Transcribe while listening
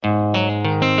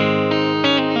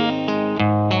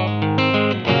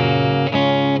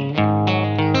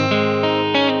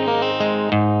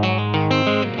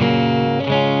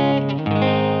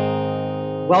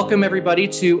Welcome, everybody,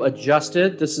 to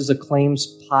Adjusted. This is a claims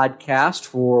podcast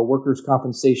for workers'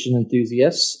 compensation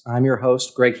enthusiasts. I'm your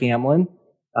host, Greg Hamlin,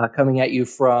 coming at you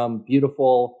from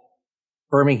beautiful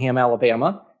Birmingham,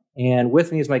 Alabama. And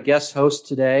with me is my guest host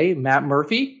today, Matt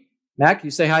Murphy. Matt, can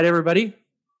you say hi to everybody?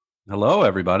 Hello,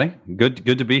 everybody. Good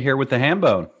to be here with the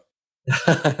Hambone.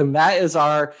 Matt is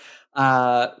our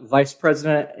Vice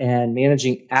President and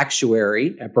Managing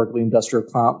Actuary at Berkeley Industrial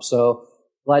Comp. So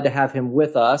glad to have him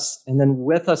with us. And then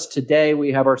with us today,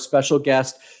 we have our special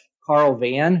guest, Carl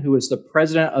Van, who is the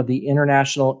President of the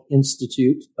International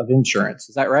Institute of Insurance.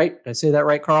 Is that right? Did I say that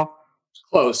right, Carl?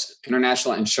 Close.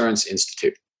 International Insurance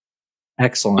Institute.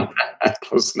 Excellent.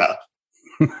 Close enough.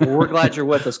 Well, we're glad you're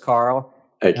with us, Carl.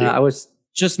 Thank you. I was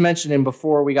just mentioning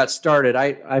before we got started,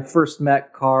 I first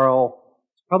met Carl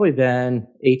probably been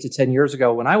 8 to 10 years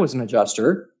ago when I was an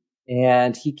adjuster,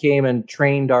 and he came and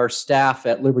trained our staff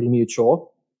at Liberty Mutual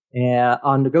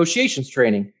on negotiations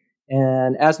training.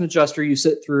 And as an adjuster, you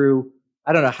sit through,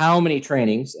 I don't know how many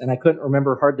trainings, and I couldn't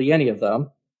remember hardly any of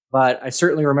them, but I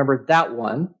certainly remembered that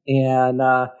one, and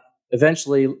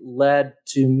eventually led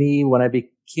to me when I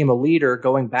became a leader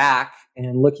going back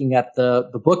and looking at the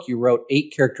book you wrote,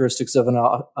 8 Characteristics of an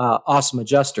Awesome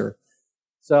Adjuster.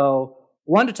 So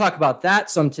wanted to talk about that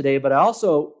some today, but I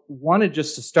also wanted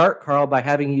just to start, Carl, by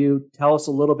having you tell us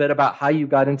a little bit about how you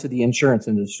got into the insurance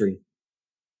industry.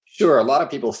 Sure. A lot of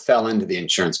people fell into the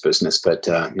insurance business, but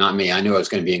not me. I knew I was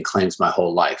going to be in claims my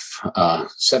whole life.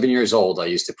 7 years old, I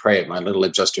used to pray at my little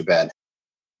adjuster bed.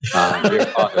 Dear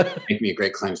Father, make me a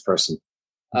great claims person.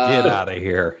 Get out of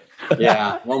here.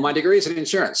 Yeah. Well, my degree is in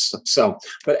insurance.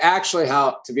 But actually,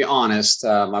 to be honest,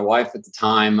 my wife at the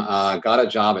time got a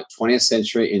job at 20th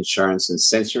Century Insurance in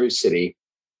Century City.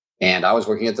 And I was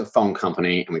working at the phone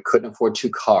company, and we couldn't afford 2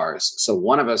 cars. So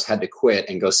one of us had to quit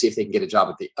and go see if they can get a job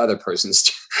at the other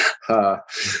person's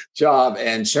job.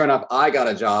 And sure enough, I got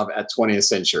a job at 20th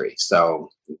Century. So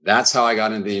that's how I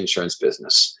got into the insurance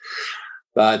business.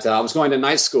 But I was going to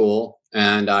night school,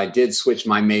 and I did switch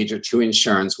my major to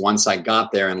insurance once I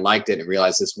got there and liked it and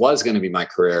realized this was going to be my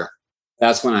career.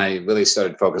 That's when I really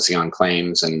started focusing on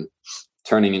claims and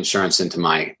turning insurance into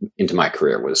my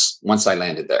career, was once I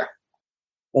landed there.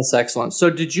 That's excellent.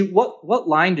 So what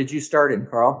line did you start in,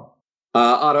 Carl?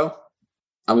 Auto.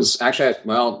 I was actually,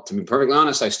 well, to be perfectly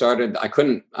honest, I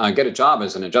couldn't get a job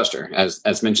as an adjuster,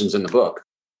 as mentioned in the book,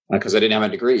 because I didn't have a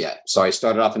degree yet. So I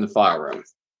started off in the file room.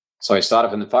 So I started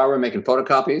off in the file room making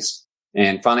photocopies,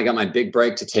 and finally got my big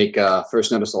break to take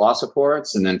first notice of loss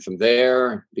reports. And then from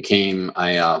there became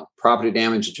a property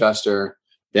damage adjuster,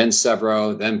 then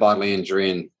Severo, then bodily injury,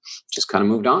 and just kind of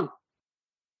moved on.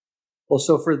 Well,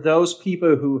 so for those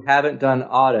people who haven't done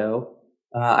auto,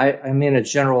 I'm in a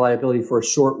general liability for a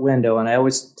short window, and I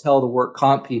always tell the work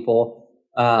comp people,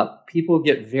 people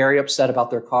get very upset about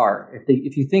their car.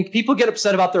 If you think people get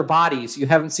upset about their bodies, you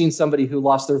haven't seen somebody who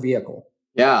lost their vehicle.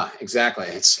 Yeah, exactly.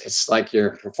 It's like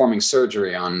you're performing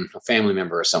surgery on a family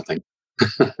member or something.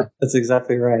 That's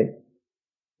exactly right.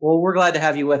 Well, we're glad to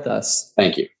have you with us.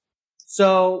 Thank you.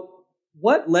 So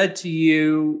what led to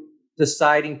you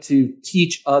deciding to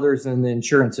teach others in the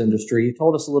insurance industry? You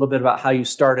told us a little bit about how you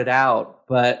started out,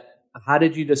 but how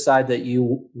did you decide that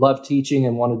you love teaching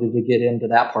and wanted to get into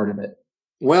that part of it?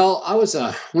 Well, I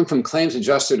went from claims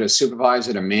adjuster to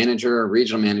supervisor to manager,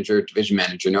 regional manager, division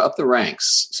manager, up the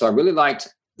ranks. So I really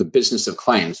liked the business of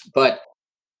claims. But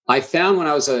I found when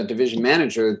I was a division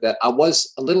manager that I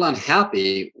was a little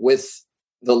unhappy with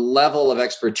the level of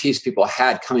expertise people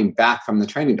had coming back from the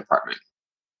training department.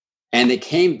 And they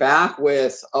came back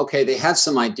with, okay, they had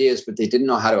some ideas, but they didn't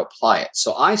know how to apply it.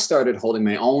 So I started holding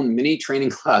my own mini training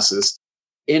classes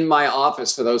in my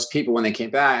office for those people when they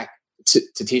came back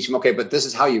to teach them, okay, but this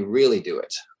is how you really do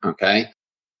it, okay?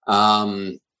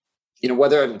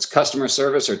 Whether it's customer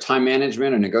service or time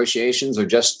management or negotiations or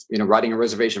just, writing a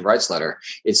reservation rights letter,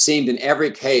 it seemed in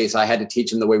every case I had to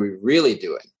teach them the way we really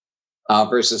do it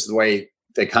versus the way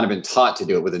they kind of been taught to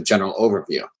do it with a general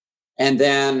overview. And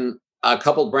then a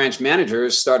couple of branch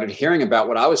managers started hearing about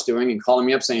what I was doing and calling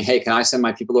me up saying, hey, can I send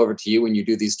my people over to you when you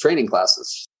do these training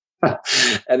classes?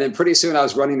 And then pretty soon I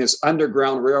was running this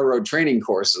underground railroad training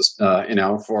courses,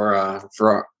 for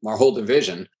our whole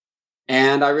division.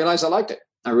 And I realized I liked it.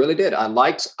 I really did. I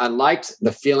liked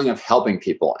the feeling of helping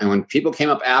people. And when people came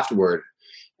up afterward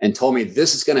and told me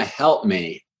this is going to help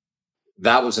me,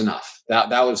 that was enough. That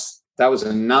was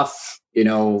enough,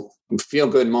 feel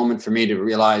good moment for me to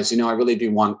realize, I really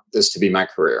do want this to be my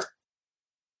career.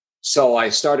 So I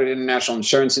started International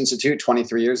Insurance Institute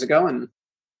 23 years ago,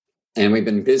 and we've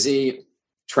been busy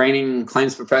training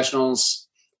claims professionals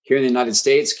here in the United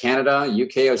States, Canada,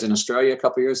 UK. I was in Australia a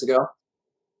couple of years ago.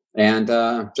 and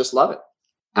just love it.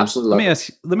 Absolutely love it.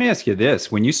 Let me ask you this.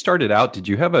 When you started out, did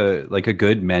you have a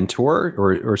good mentor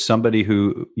or somebody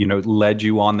who, led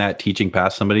you on that teaching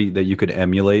path, somebody that you could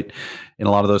emulate in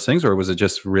a lot of those things, or was it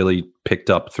just really picked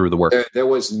up through the work? There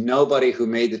was nobody who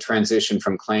made the transition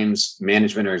from claims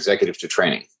management or executive to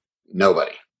training.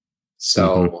 Nobody.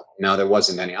 So no, there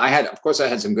wasn't any. Of course, I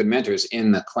had some good mentors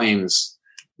in the claims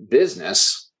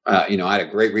business. I had a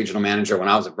great regional manager when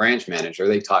I was a branch manager.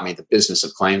 They taught me the business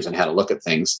of claims and how to look at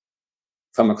things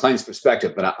from a claims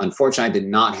perspective, but unfortunately, I did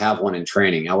not have one in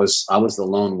training. I was the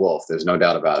lone wolf. There's no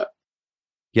doubt about it.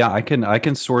 Yeah, I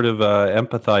can sort of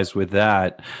empathize with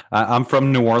that. I'm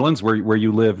from New Orleans, where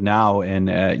you live now,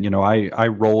 and I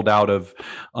rolled out of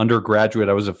undergraduate.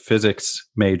 I was a physics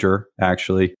major,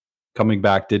 actually. Coming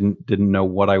back, didn't know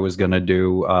what I was going to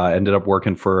do. Ended up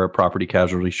working for a property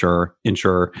casualty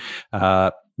insurer.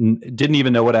 Didn't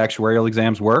even know what actuarial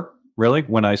exams were really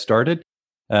when I started.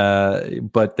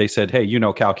 But they said, hey,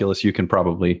 calculus, you can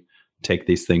probably take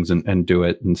these things and do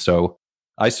it. And so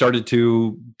I started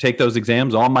to take those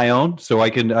exams on my own. So I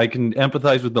can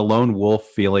empathize with the lone wolf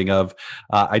feeling of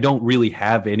I don't really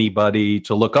have anybody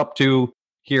to look up to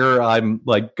here. I'm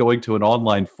like going to an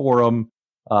online forum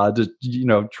to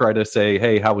try to say,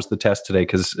 hey, how was the test today?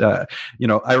 Because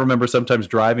I remember sometimes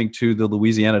driving to the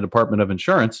Louisiana Department of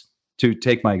Insurance to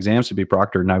take my exams to be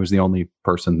proctored, and I was the only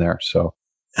person there. So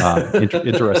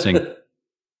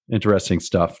interesting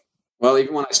stuff. Well,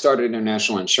 even when I started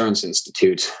International Insurance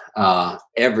Institute,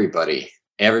 everybody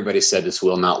said this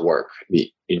will not work. The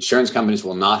insurance companies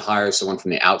will not hire someone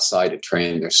from the outside to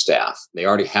train their staff. They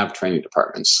already have training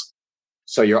departments.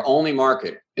 So your only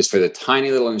market is for the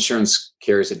tiny little insurance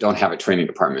carriers that don't have a training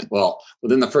department. Well,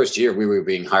 within the first year, we were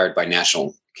being hired by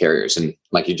national carriers. And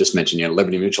like you just mentioned,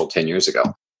 Liberty Mutual 10 years ago.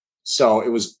 So it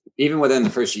was even within the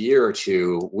first year or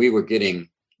two, we were getting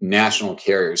national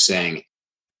carriers saying,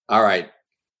 all right,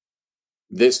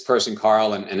 this person,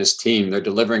 Carl, and his team, they're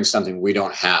delivering something we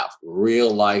don't have,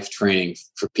 real life training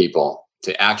for people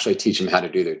to actually teach them how to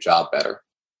do their job better.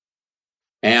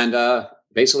 And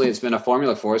basically, it's been a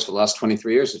formula for us for the last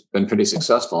 23 years. It's been pretty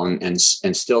successful. And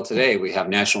still today, we have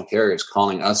national carriers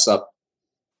calling us up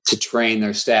to train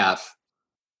their staff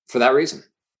for that reason,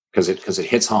 because it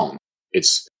hits home.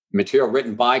 It's material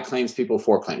written by claims people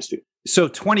for claims people. So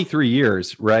 23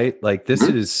 years, right? Like this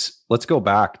is, let's go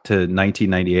back to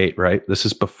 1998, right? This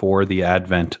is before the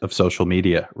advent of social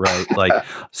media, right? Like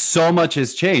so much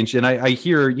has changed. And I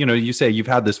hear, you say you've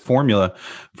had this formula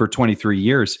for 23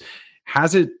 years.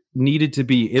 Has it needed to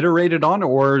be iterated on,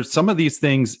 or some of these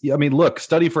things? I mean, look,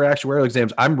 study for actuarial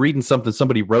exams. I'm reading something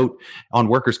somebody wrote on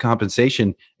workers' compensation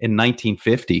in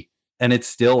 1950, and it's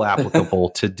still applicable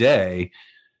today.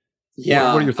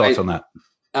 Yeah. What are your thoughts on that?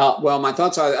 Well, my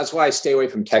thoughts are that's why I stay away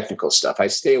from technical stuff. I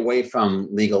stay away from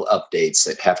legal updates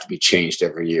that have to be changed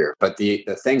every year. But the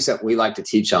things that we like to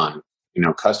teach on,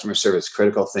 customer service,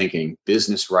 critical thinking,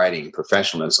 business writing,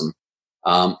 professionalism,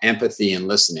 empathy and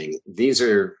listening, these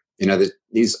are,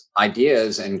 these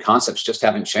ideas and concepts just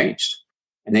haven't changed.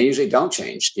 And they usually don't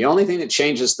change. The only thing that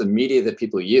changes is the media that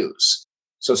people use.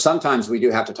 So sometimes we do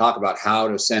have to talk about how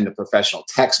to send a professional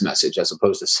text message as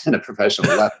opposed to send a professional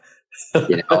letter.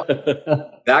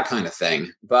 That kind of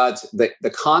thing. But the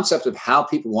concept of how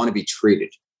people want to be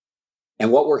treated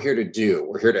and what we're here to do,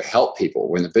 we're here to help people.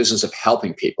 We're in the business of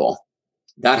helping people.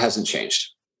 That hasn't changed.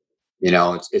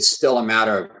 It's still a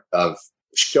matter of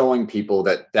showing people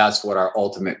that that's what our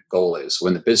ultimate goal is. We're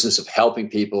in the business of helping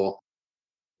people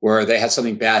where they had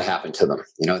something bad happen to them.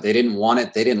 They didn't want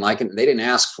it. They didn't like it. They didn't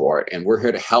ask for it. And we're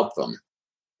here to help them.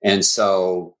 And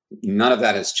so none of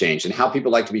that has changed. And how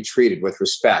people like to be treated with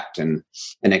respect and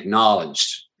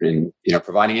acknowledged and,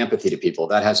 providing empathy to people,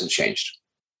 that hasn't changed.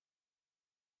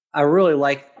 I really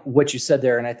like what you said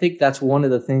there. And I think that's one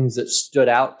of the things that stood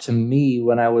out to me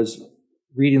when I was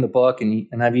reading the book. And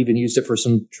I've even used it for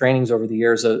some trainings over the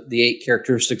years. The 8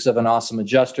 characteristics of an awesome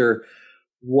adjuster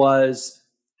was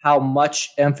how much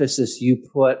emphasis you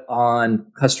put on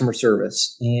customer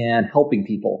service and helping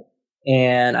people.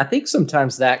 And I think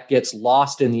sometimes that gets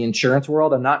lost in the insurance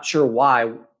world. I'm not sure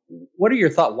why. What are your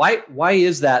thoughts? Why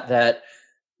is that that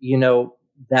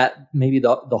maybe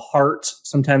the heart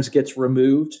sometimes gets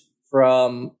removed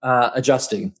from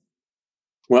adjusting?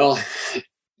 Well,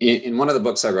 in one of the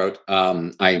books I wrote,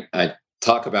 I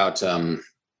talk about the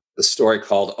story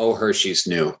called Oh, Hershey's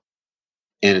Knew.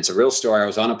 And it's a real story. I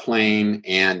was on a plane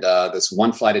and this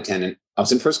one flight attendant, I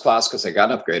was in first class because I got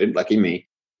upgraded, lucky me.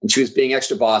 And she was being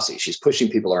extra bossy. She's pushing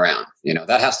people around.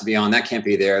 That has to be on. That can't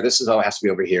be there. This is all has to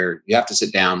be over here. You have to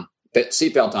sit down,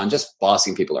 seatbelt on, just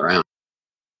bossing people around.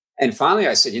 And finally,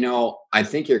 I said, I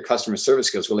think your customer service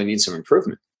skills really need some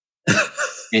improvement.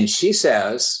 And she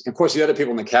says, of course, the other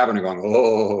people in the cabin are going,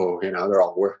 oh, they're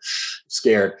all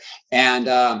scared.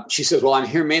 And she says, well, I'm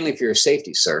here mainly for your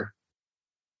safety, sir.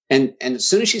 And as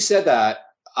soon as she said that,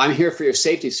 I'm here for your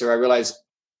safety, sir, I realized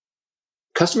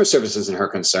customer service isn't her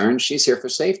concern. She's here for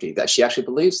safety, that she actually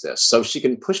believes this. So she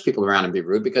can push people around and be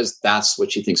rude because that's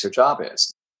what she thinks her job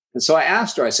is. And so I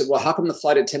asked her, I said, well, how come the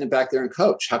flight attendant back there in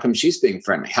coach? How come she's being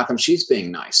friendly? How come she's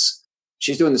being nice?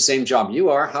 She's doing the same job you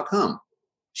are. How come?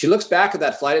 She looks back at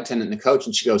that flight attendant and the coach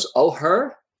and she goes, oh,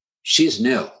 her? She's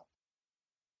new.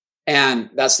 And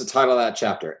that's the title of that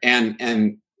chapter.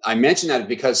 And I mention that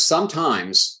because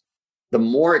sometimes the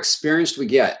more experienced we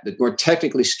get, the more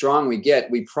technically strong we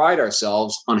get, we pride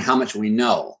ourselves on how much we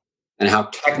know and how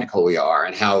technical we are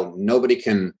and how nobody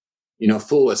can,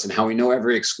 fool us and how we know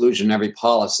every exclusion, every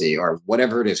policy or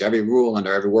whatever it is, every rule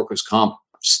under every workers' comp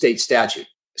state statute.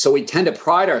 So we tend to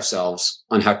pride ourselves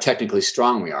on how technically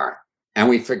strong we are. And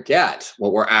we forget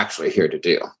what we're actually here to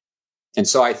do. And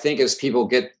so I think as people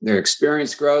get their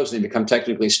experience grows and they become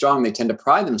technically strong, they tend to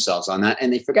pride themselves on that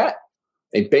and they forget.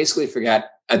 They basically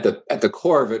forget at the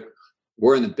core of it,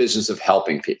 we're in the business of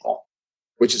helping people,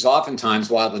 which is oftentimes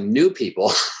why the new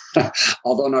people,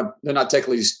 although they're not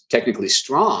technically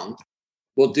strong,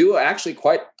 will do actually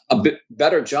quite a bit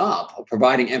better job of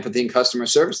providing empathy and customer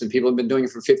service than people have been doing it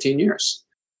for 15 years,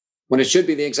 when it should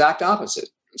be the exact opposite.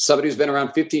 Somebody who's been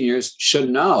around 15 years should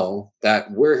know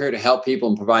that we're here to help people,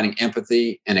 and providing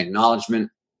empathy and acknowledgement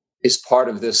is part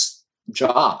of this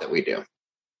job that we do.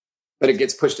 But it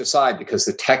gets pushed aside because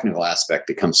the technical aspect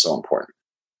becomes so important.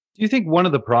 Do you think one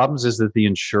of the problems is that the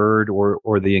insured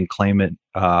or the claimant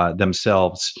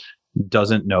themselves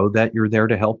doesn't know that you're there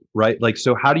to help, right? Like,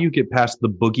 so how do you get past the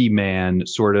boogeyman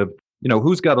sort of,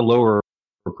 who's got a lower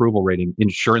approval rating,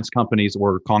 insurance companies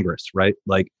or Congress, right?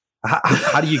 Like,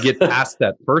 how do you get past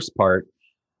that first part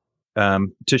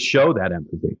to show that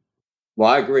empathy? Well,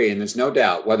 I agree. And there's no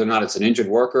doubt whether or not it's an injured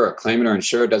worker, a claimant or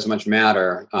insured, doesn't much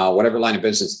matter. Whatever line of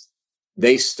business,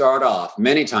 they start off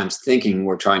many times thinking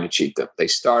we're trying to cheat them. They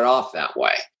start off that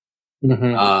way.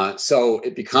 Mm-hmm. So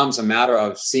it becomes a matter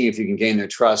of seeing if you can gain their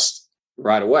trust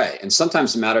right away. And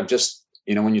sometimes a matter of just,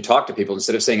 when you talk to people,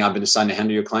 instead of saying, I've been assigned to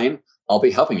handle your claim, I'll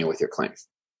be helping you with your claim.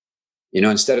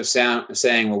 Instead of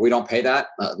saying, well, we don't pay that,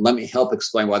 let me help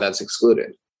explain why that's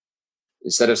excluded.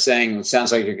 Instead of saying, it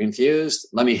sounds like you're confused,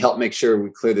 let me help make sure we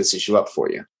clear this issue up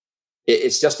for you.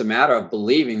 It's just a matter of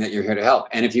believing that you're here to help.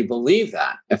 And if you believe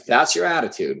that, if that's your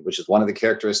attitude, which is one of the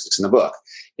characteristics in the book,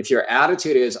 if your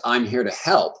attitude is, I'm here to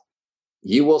help,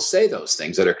 you will say those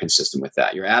things that are consistent with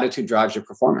that. Your attitude drives your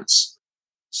performance.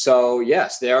 So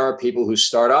yes, there are people who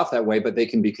start off that way, but they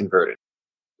can be converted.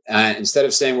 Instead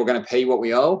of saying, we're going to pay you what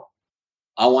we owe,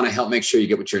 I want to help make sure you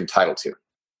get what you're entitled to.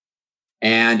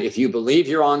 And if you believe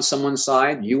you're on someone's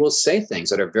side, you will say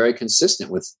things that are very consistent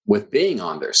with being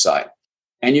on their side.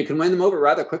 And you can win them over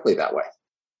rather quickly that way.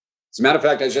 As a matter of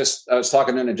fact, I was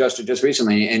talking to an adjuster just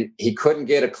recently, and he couldn't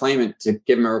get a claimant to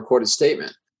give him a recorded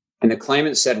statement. And the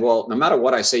claimant said, well, no matter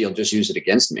what I say, you'll just use it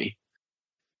against me.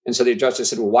 And so the adjuster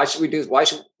said, well, why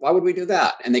would we do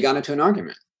that? And they got into an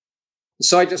argument.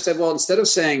 So I just said, well, instead of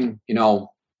saying,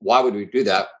 why would we do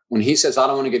that? When he says, I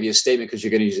don't want to give you a statement because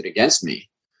you're going to use it against me,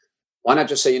 why not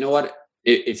just say, you know what?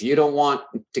 If you don't want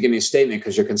to give me a statement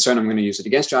because you're concerned I'm going to use it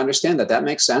against you, I understand that. That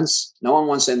makes sense. No one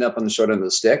wants to end up on the short end of the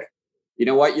stick. You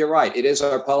know what? You're right. It is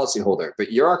our policyholder,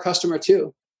 but you're our customer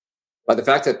too. By the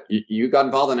fact that you got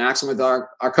involved in an accident with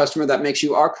our customer, that makes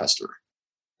you our customer.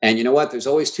 And you know what? There's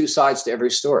always two sides to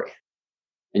every story.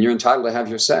 And you're entitled to have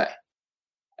your say.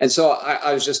 And so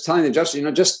I was just telling the judge,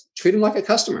 just treat him like a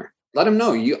customer. Let him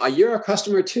know you're a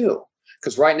customer too.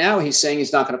 Because right now he's saying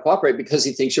he's not going to cooperate because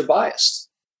he thinks you're biased.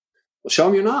 Well, show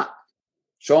him you're not.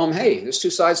 Show him, hey, there's two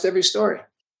sides to every story.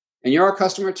 And you're our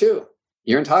customer too.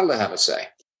 You're entitled to have a say.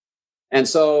 And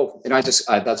so, that's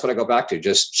what I go back to.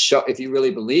 Just show, if you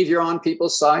really believe you're on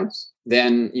people's sides,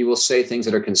 then you will say things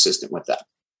that are consistent with that.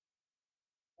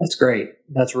 That's great.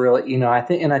 That's really, I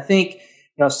think,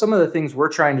 some of the things we're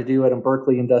trying to do at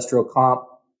Berkeley Industrial Comp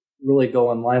really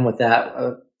go in line with that.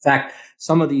 In fact,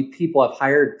 some of the people I've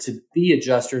hired to be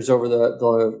adjusters over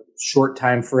the short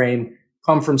time frame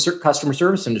come from customer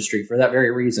service industry for that very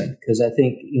reason. Because I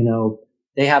think,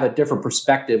 they have a different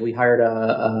perspective. We hired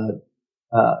a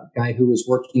guy who was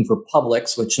working for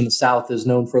Publix, which in the South is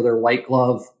known for their white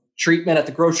glove treatment at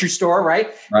the grocery store,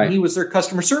 right? And he was their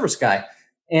customer service guy.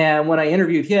 And when I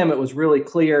interviewed him, it was really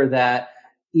clear that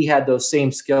he had those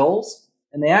same skills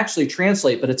and they actually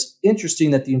translate. But it's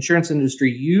interesting that the insurance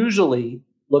industry usually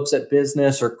looks at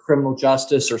business or criminal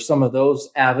justice or some of those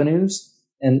avenues.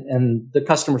 And the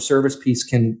customer service piece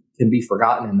can be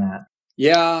forgotten in that.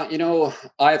 Yeah,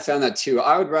 I have found that too.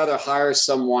 I would rather hire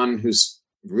someone who's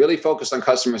really focused on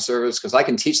customer service because I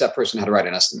can teach that person how to write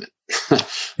an estimate.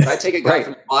 But I take a guy Right.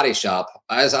 from the body shop,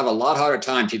 I have a lot harder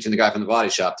time teaching the guy from the body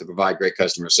shop to provide great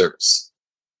customer service.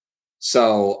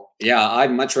 So, yeah,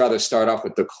 I'd much rather start off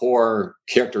with the core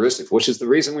characteristics, which is the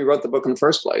reason we wrote the book in the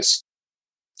first place.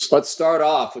 So let's start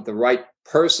off with the right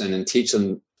person and teach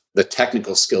them the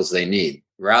technical skills they need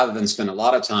rather than spend a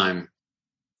lot of time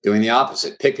doing the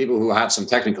opposite. Pick people who have some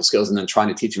technical skills and then trying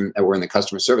to teach them that we're in the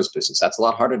customer service business. That's a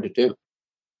lot harder to do.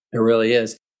 It really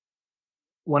is.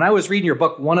 When I was reading your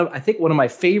book, one of my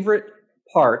favorite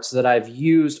parts that I've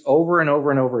used over and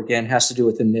over and over again has to do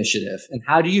with initiative. And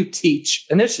how do you teach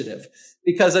initiative?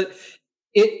 Because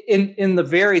in the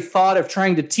very thought of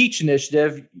trying to teach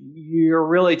initiative, you're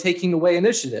really taking away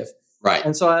initiative. Right.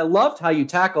 And so I loved how you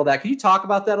tackle that. Can you talk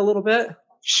about that a little bit?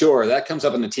 Sure. That comes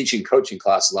up in the teaching coaching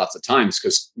class lots of times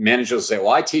because managers will say,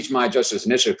 well, I teach my adjusters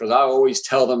initiative because I always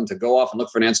tell them to go off and look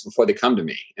for an answer before they come to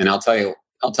me. And I'll tell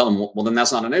them, well, then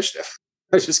that's not initiative.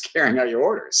 It's just carrying out your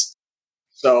orders.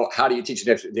 So how do you teach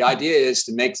initiative? The idea is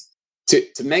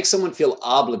to make someone feel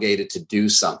obligated to do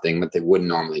something that they wouldn't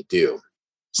normally do.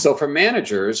 So for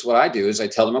managers, what I do is I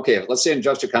tell them, okay, let's say an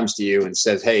adjuster comes to you and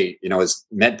says, hey, is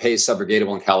MedPay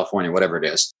subrogatable in California, whatever it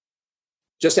is.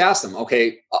 Just ask them,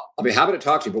 okay, I'll be happy to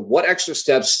talk to you, but what extra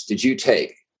steps did you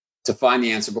take to find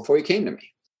the answer before you came to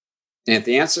me? And if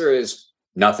the answer is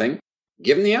nothing,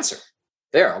 give them the answer.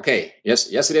 There, okay, yes,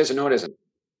 it is, or no, it isn't.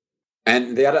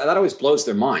 And that always blows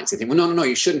their minds. They think, well, no,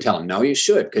 you shouldn't tell them. No, you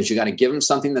should, because you got to give them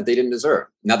something that they didn't deserve.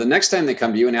 Now, the next time they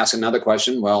come to you and ask another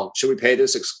question, well, should we pay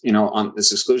this, on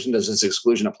this exclusion? Does this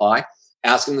exclusion apply?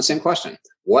 Ask them the same question.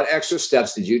 What extra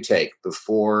steps did you take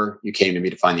before you came to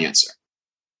me to find the answer?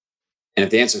 And if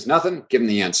the answer is nothing, give them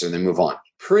the answer and then move on.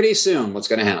 Pretty soon, what's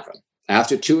going to happen?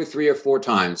 After 2 or 3 or 4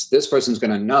 times, this person's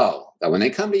going to know that when they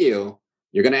come to you,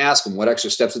 you're going to ask them what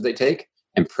extra steps did they take?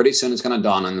 And pretty soon it's going to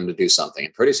dawn on them to do something.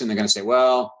 And pretty soon they're going to say,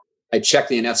 well, I checked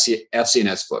the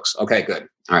FCNS books. Okay, good.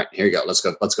 All right, here you go. Let's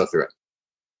go through it.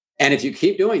 And if you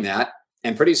keep doing that,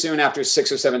 and pretty soon after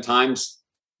 6 or 7 times,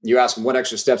 you ask them what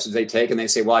extra steps did they take? And they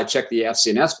say, well, I checked the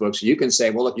FCNS books. You can say,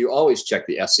 well, look, you always check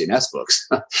the FCNS books.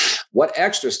 What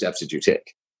extra steps did you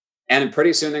take? And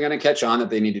pretty soon they're going to catch on that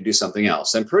they need to do something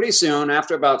else. And pretty soon,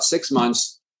 after about 6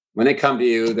 months, when they come to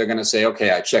you, they're going to say,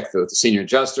 okay, I checked with the senior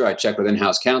adjuster. I checked with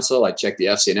in-house counsel. I checked the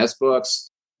FCNS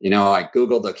books. I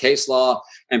Googled the case law.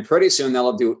 And pretty soon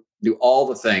they'll do all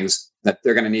the things that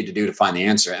they're going to need to do to find the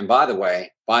answer. And by the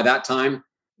way, by that time,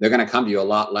 they're going to come to you a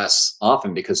lot less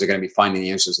often because they're going to be finding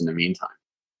the answers in the meantime.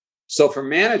 So for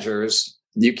managers,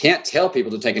 you can't tell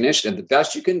people to take initiative. The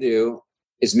best you can do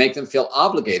is make them feel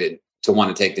obligated to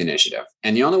want to take the initiative.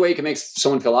 And the only way you can make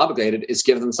someone feel obligated is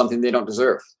give them something they don't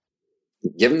deserve.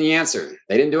 Give them the answer.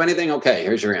 They didn't do anything. Okay,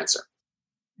 here's your answer.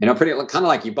 Pretty kind of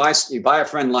like you buy a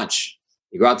friend lunch.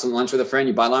 You go out to lunch with a friend,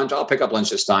 you buy lunch. I'll pick up lunch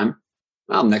this time.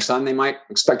 Well, next time they might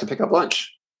expect to pick up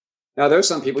lunch. Now, there's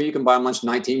some people you can buy them lunch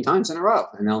 19 times in a row,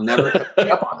 and they'll never pick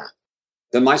up on that.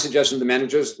 Then my suggestion to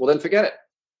managers, well, then forget it.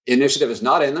 Initiative is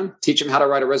not in them. Teach them how to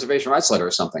write a reservation rights letter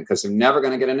or something, because they're never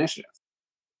going to get initiative.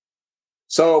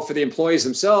 So for the employees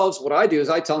themselves, what I do is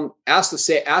I tell them, ask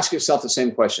yourself the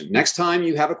same question. Next time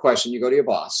you have a question, you go to your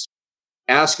boss,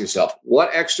 ask yourself, what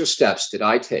extra steps did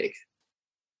I take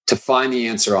to find the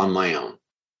answer on my own?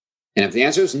 And if the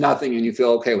answer is nothing and you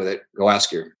feel okay with it, go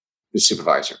ask your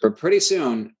supervisor. But pretty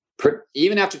soon,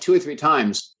 even after 2 or 3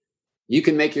 times, you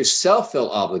can make yourself feel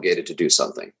obligated to do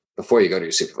something before you go to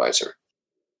your supervisor.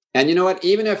 And you know what?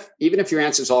 Even if your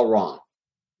answer is all wrong,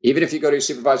 even if you go to your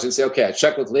supervisor and say, okay, I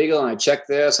checked with legal and I checked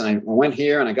this and I went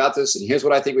here and I got this and here's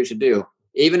what I think we should do.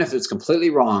 Even if it's completely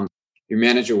wrong, your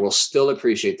manager will still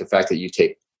appreciate the fact that you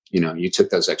took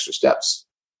those extra steps.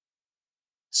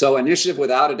 So initiative,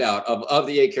 without a doubt, of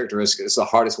the 8 characteristics, is the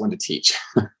hardest one to teach.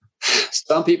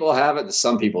 Some people have it and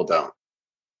some people don't.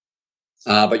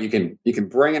 But you can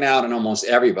bring it out in almost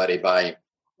everybody by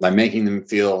making them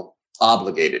feel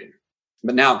obligated.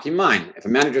 But now, keep in mind, if a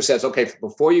manager says, okay,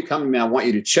 before you come to me, I want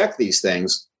you to check these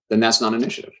things, then that's not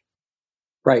initiative.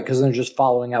 Right, because they're just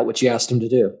following out what you asked them to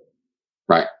do.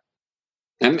 Right.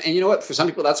 And you know what? For some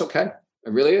people, that's okay. It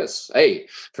really is. Hey,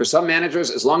 for some managers,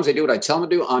 as long as they do what I tell them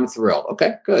to do, I'm thrilled.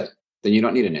 Okay, good. Then you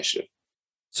don't need initiative.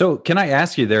 So can I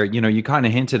ask you there, you kind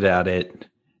of hinted at it.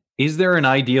 Is there an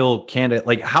ideal candidate?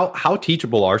 Like how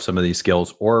teachable are some of these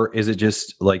skills, or is it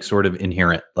just like sort of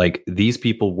inherent? Like these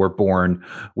people were born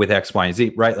with X, Y, and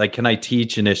Z, right? Like, can I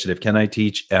teach initiative? Can I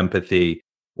teach empathy?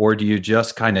 Or do you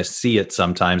just kind of see it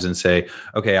sometimes and say,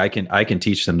 okay, I can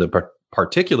teach them the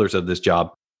particulars of this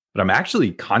job, but I'm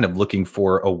actually kind of looking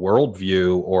for a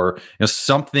worldview or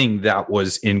something that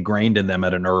was ingrained in them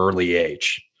at an early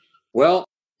age. Well,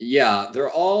 yeah,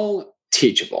 they're all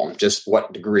teachable, just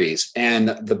what degrees. And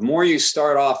the more you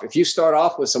start off, if you start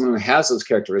off with someone who has those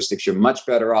characteristics, you're much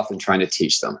better off than trying to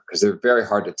teach them because they're very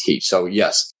hard to teach. So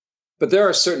yes, but there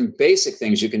are certain basic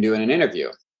things you can do in an interview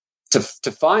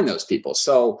to find those people.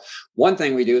 So one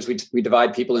thing we do is we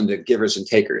divide people into givers and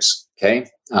takers. Okay.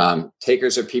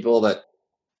 Takers are people that,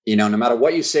 no matter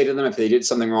what you say to them, if they did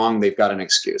something wrong, they've got an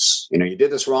excuse. You did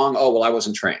this wrong. Oh, well, I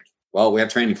wasn't trained. Well, we have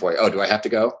training for you. Oh, do I have to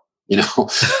go?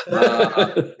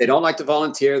 They don't like to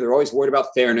volunteer. They're always worried about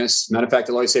fairness. Matter of fact,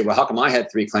 they'll always say, well, how come I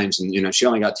had 3 claims and, she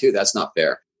only got 2? That's not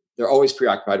fair. They're always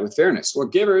preoccupied with fairness. Well,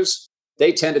 givers,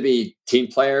 they tend to be team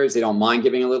players. They don't mind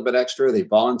giving a little bit extra. They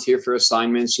volunteer for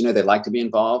assignments. They like to be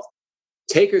involved.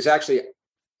 Takers, actually,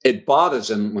 it bothers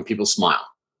them when people smile.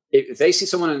 If they see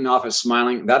someone in the office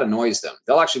smiling, that annoys them.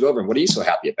 They'll actually go over and, what are you so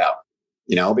happy about?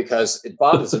 Because it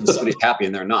bothers them. Somebody's happy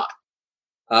and they're not.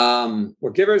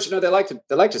 Where givers, they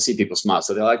like to see people smile.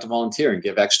 So they like to volunteer and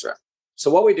give extra. So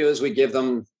what we do is we give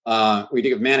them, we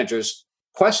give managers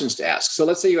questions to ask. So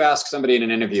let's say you ask somebody in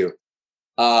an interview,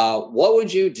 what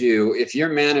would you do if your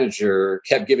manager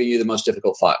kept giving you the most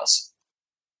difficult files?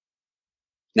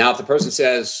 Now, if the person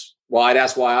says, well, I'd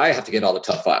ask why I have to get all the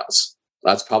tough files.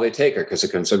 That's probably a taker because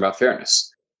they're concerned about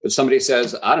fairness. But somebody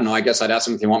says, I don't know, I guess I'd ask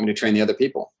them if they want me to train the other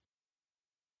people.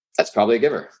 That's probably a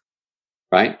giver,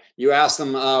 right? You ask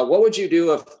them, what would you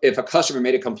do if a customer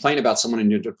made a complaint about someone in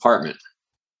your department?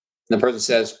 And the person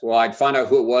says, well, I'd find out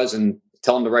who it was and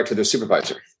tell them to write to their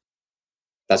supervisor.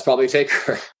 That's probably a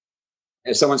taker.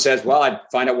 If someone says, well, I'd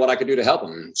find out what I could do to help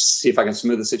them and see if I can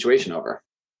smooth the situation over.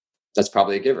 That's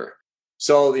probably a giver.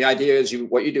 So the idea is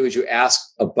what you do is you ask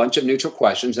a bunch of neutral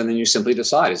questions and then you simply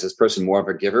decide, is this person more of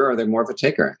a giver or are they more of a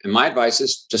taker? And my advice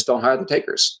is just don't hire the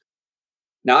takers.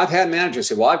 Now, I've had managers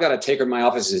say, well, I've got a taker in my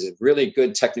office. He's a really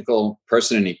good technical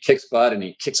person and he kicks butt and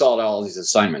he kicks all these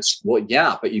assignments. Well,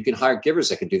 yeah, but you can hire givers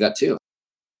that can do that too.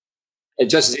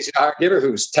 It's just as easy to hire a giver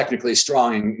who's technically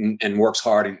strong and works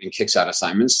hard and kicks out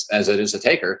assignments as it is a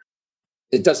taker.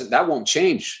 That won't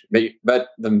change, but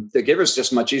the giver is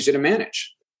just much easier to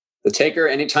manage. The taker,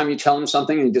 anytime you tell him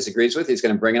something and he disagrees with, he's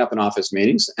going to bring it up in office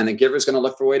meetings, and the giver is going to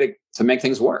look for a way to make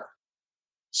things work.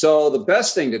 So the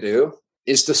best thing to do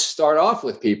is to start off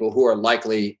with people who are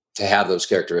likely to have those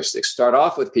characteristics. Start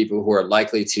off with people who are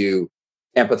likely to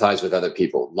empathize with other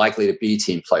people, likely to be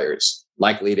team players,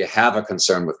 likely to have a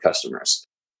concern with customers.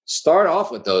 Start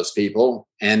off with those people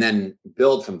and then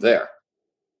build from there.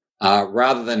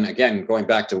 Rather than, again, going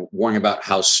back to worrying about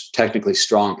how technically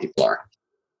strong people are.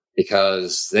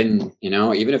 Because then,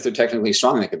 even if they're technically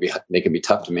strong, they can be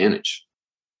tough to manage.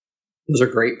 Those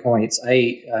are great points.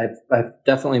 I've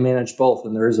definitely managed both,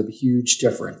 and there is a huge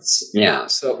difference. Yeah.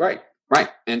 So right.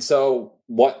 And so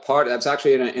that's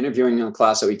actually in an interviewing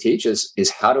class that we teach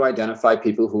is how to identify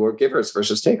people who are givers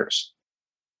versus takers.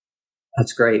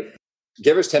 That's great.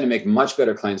 Givers tend to make much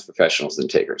better claims professionals than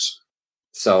takers.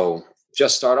 So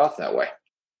just start off that way.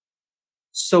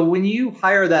 So when you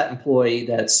hire that employee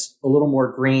that's a little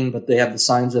more green, but they have the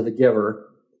signs of a giver,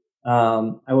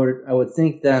 I would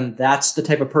think then that's the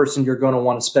type of person you're going to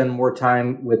want to spend more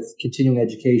time with continuing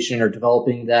education or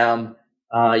developing them.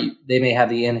 They may have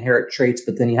the inherent traits,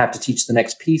 but then you have to teach the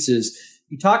next pieces.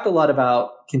 You talked a lot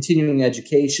about continuing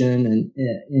education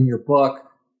in your book.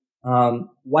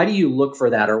 Why do you look for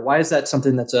that? Or why is that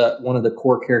something that's one of the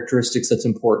core characteristics that's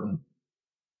important?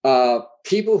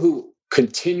 People who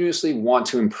continuously want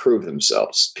to improve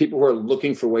themselves, people who are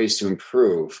looking for ways to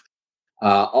improve,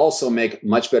 also make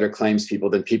much better claims people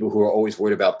than people who are always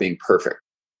worried about being perfect.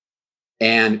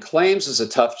 And claims is a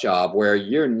tough job where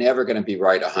you're never going to be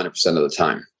right 100% of the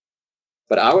time.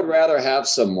 But I would rather have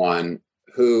someone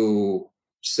who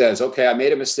says, okay, I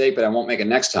made a mistake, but I won't make it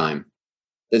next time,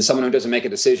 than someone who doesn't make a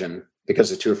decision because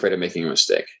they're too afraid of making a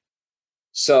mistake.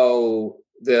 So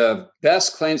the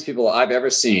best claims people I've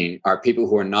ever seen are people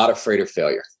who are not afraid of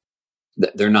failure.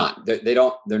 They're not.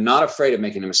 They're not afraid of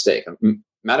making a mistake.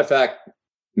 Matter of fact,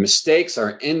 mistakes are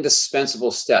an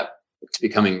indispensable step to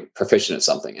becoming proficient at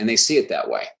something, and they see it that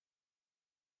way.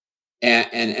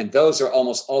 And those are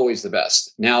almost always the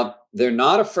best. Now, they're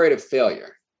not afraid of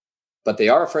failure, but they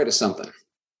are afraid of something.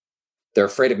 They're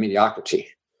afraid of mediocrity.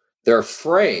 They're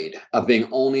afraid of being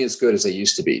only as good as they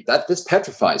used to be. This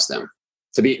petrifies them.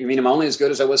 I'm only as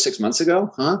good as I was 6 months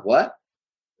ago? Huh? What?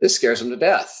 This scares them to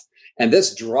death. And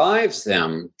this drives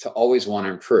them to always want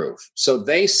to improve. So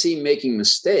they see making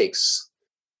mistakes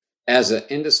as an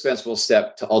indispensable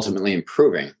step to ultimately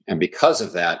improving. And because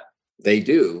of that, they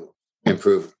do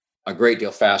improve a great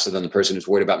deal faster than the person who's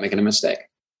worried about making a mistake.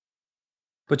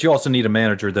 But you also need a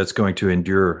manager that's going to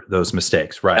endure those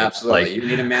mistakes, right? Absolutely. You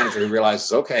need a manager who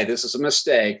realizes, okay, this is a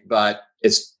mistake, but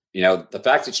it's, the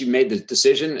fact that you made the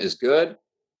decision is good.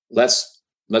 Let's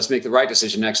make the right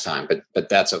decision next time. But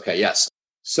that's okay. Yes.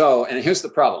 So, and here's the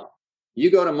problem. You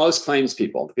go to most claims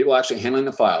people, the people actually handling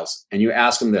the files, and you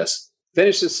ask them this,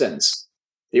 finish this sentence.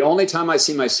 The only time I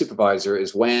see my supervisor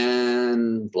is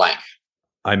when blank.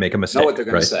 I make a mistake. Know what they're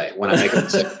going to say when I make a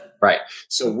mistake. Right.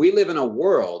 So we live in a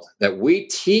world that we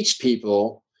teach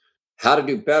people how to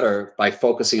do better by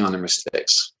focusing on their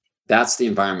mistakes. That's the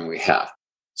environment we have.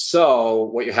 So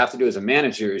what you have to do as a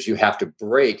manager is you have to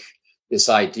break this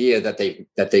idea that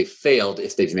they failed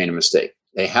if they've made a mistake.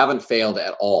 They haven't failed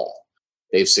at all.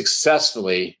 They've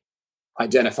successfully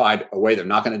identified a way they're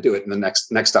not going to do it in the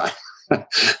next time.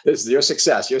 This is your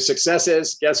success. Your success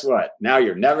is, guess what? Now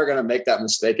you're never going to make that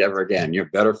mistake ever again. You're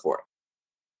better for it.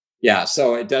 Yeah,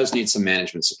 so it does need some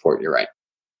management support. You're right.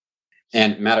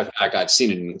 And matter of fact, I've seen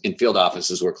it in field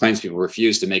offices where claims people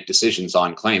refuse to make decisions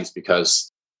on claims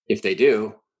because if they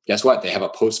do, guess what? They have a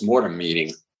post-mortem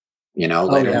meeting,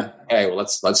 later. Yeah. Okay, well,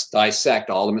 let's dissect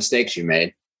all the mistakes you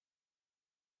made.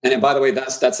 And then, by the way,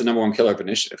 that's the number one killer of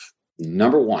initiative.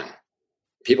 Number one,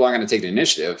 people aren't going to take the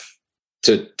initiative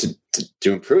to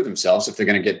improve themselves if they're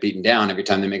going to get beaten down every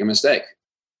time they make a mistake.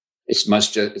 It's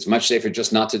much safer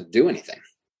just not to do anything.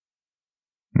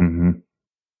 Mm-hmm.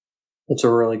 That's a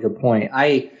really good point.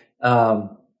 I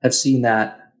have seen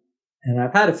that, and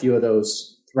I've had a few of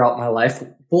those throughout my life.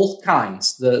 Both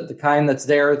kinds, the kind that's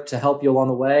there to help you along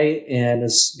the way and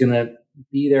is going to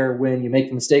be there when you make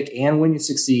a mistake and when you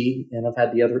succeed. And I've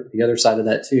had the other side of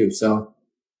that too. So,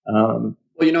 well,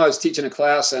 I was teaching a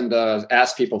class and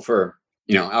asked people for,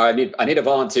 I need a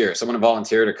volunteer, someone to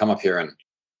volunteer to come up here. And,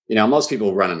 most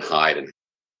people run and hide. And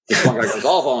this one guy goes,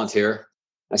 I'll volunteer.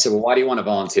 I said, well, why do you want to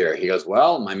volunteer? He goes,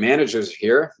 well, my managers are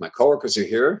here. My coworkers are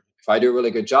here. If I do a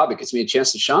really good job, it gives me a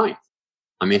chance to shine.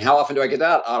 I mean, how often do I get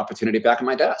that opportunity back on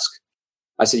my desk?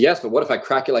 I said, yes, but what if I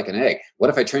crack you like an egg? What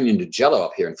if I turn you into Jell-O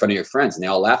up here in front of your friends and they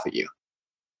all laugh at you?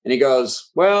 And he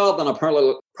goes, well, then I'll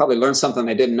probably learn something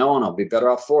I didn't know and I'll be better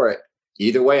off for it.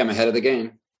 Either way, I'm ahead of the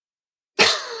game.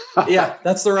 Yeah,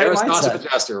 that's the right There's mindset. There's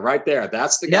adjuster right there.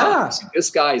 That's the guy. Yeah. See, this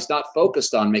guy is not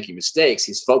focused on making mistakes.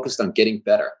 He's focused on getting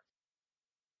better.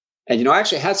 And, I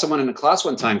actually had someone in a class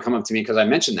one time come up to me because I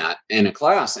mentioned that in a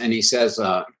class. And he says,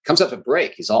 comes up to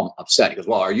break. He's all upset. He goes,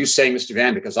 well, are you saying, Mr.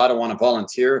 Van, because I don't want to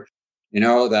volunteer,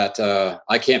 that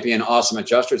I can't be an awesome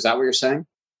adjuster? Is that what you're saying?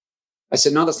 I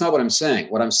said, no, that's not what I'm saying.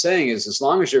 What I'm saying is as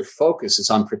long as your focus is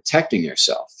on protecting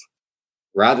yourself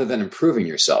rather than improving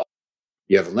yourself,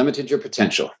 you have limited your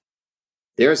potential.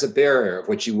 There's a barrier of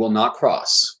which you will not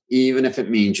cross, even if it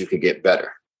means you could get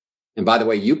better. And by the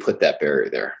way, you put that barrier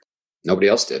there. Nobody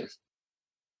else did.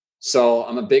 So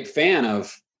I'm a big fan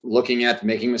of looking at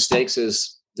making mistakes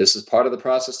as this is part of the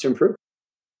process to improve.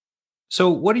 So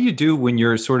what do you do when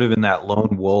you're sort of in that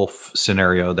lone wolf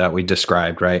scenario that we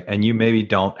described, right? And you maybe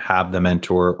don't have the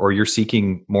mentor, or you're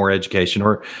seeking more education,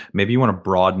 or maybe you want to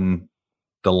broaden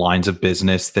the lines of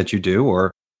business that you do,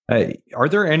 or are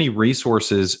there any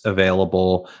resources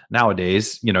available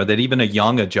nowadays, that even a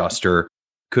young adjuster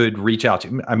could reach out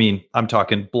to? I mean, I'm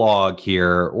talking blog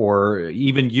here or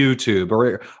even YouTube,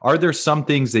 or are there some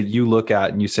things that you look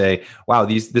at and you say, wow,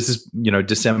 this is,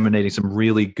 disseminating some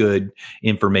really good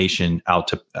information out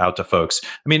to folks.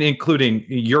 I mean, including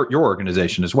your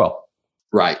organization as well.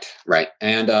 Right.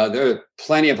 And there are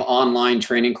plenty of online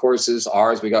training courses.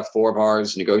 We got 4 of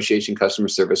ours, negotiation, customer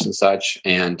service and such.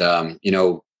 And,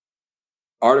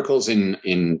 articles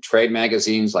in trade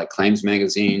magazines like Claims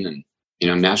Magazine and,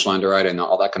 National Underwriter and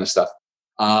all that kind of stuff.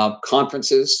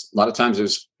 Conferences. A lot of times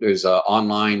there's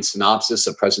online synopsis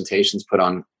of presentations put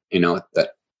on,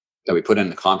 that we put in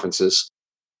the conferences.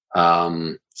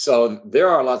 So there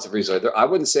are lots of resources. I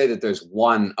wouldn't say that there's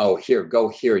one, go here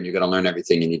and you're going to learn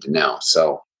everything you need to know.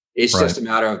 So it's just a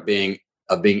matter of being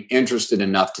interested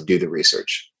enough to do the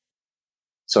research.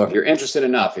 So if you're interested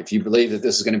enough, if you believe that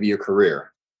this is going to be your career,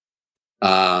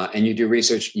 and you do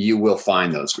research, you will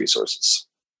find those resources.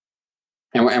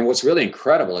 And what's really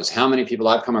incredible is how many people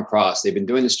I've come across. They've been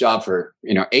doing this job for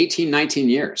 18, 19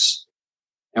 years.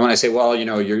 And when I say, well,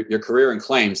 your career in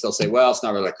claims, they'll say, well, it's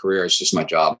not really a career. It's just my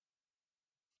job.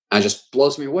 And it just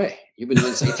blows me away. You've been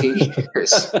doing this 18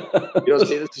 years. You don't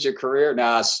see this as your career?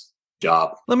 Nah, it's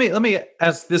job. Let me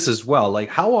ask this as well. Like,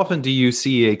 how often do you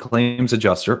see a claims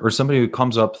adjuster or somebody who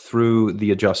comes up through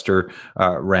the adjuster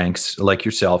ranks like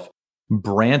yourself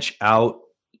branch out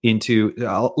into,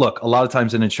 look, a lot of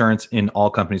times in insurance, in all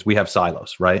companies, we have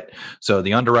silos, right? So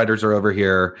the underwriters are over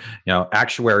here,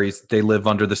 actuaries, they live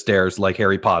under the stairs like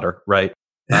Harry Potter, right?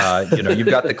 You've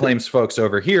got the claims folks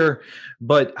over here,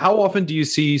 but how often do you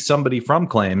see somebody from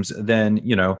claims then,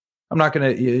 I'm not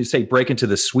going to say break into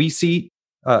the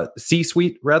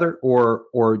C-suite rather,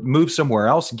 or move somewhere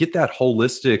else, get that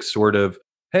holistic sort of,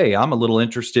 hey, I'm a little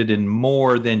interested in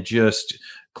more than just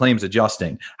claims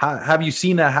adjusting. Have you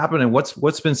seen that happen? And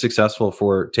what's been successful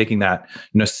for taking that,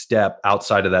 step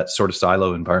outside of that sort of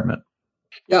silo environment?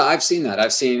 Yeah, I've seen that.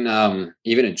 I've seen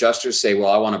even adjusters say, well,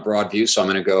 I want a broad view, so I'm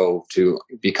going to go to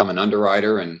become an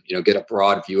underwriter and, get a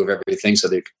broad view of everything so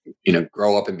they,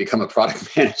 grow up and become a product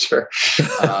manager,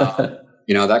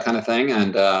 that kind of thing.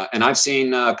 And I've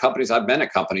seen I've been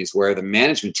at companies where the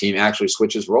management team actually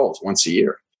switches roles once a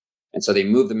year. And so they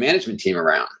move the management team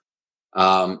around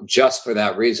just for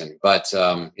that reason. But,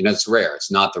 it's rare.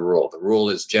 It's not the rule. The rule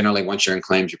is generally once you're in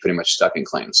claims, you're pretty much stuck in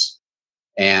claims.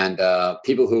 And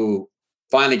people who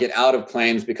finally get out of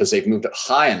claims because they've moved up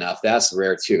high enough, that's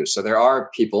rare too. So there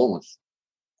are people,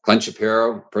 Glenn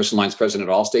Shapiro, personal lines president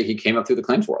at Allstate, he came up through the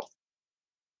claims world.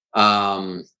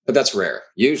 But that's rare.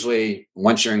 Usually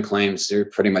once you're in claims, you're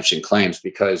pretty much in claims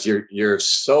because you're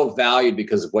so valued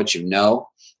because of what you know,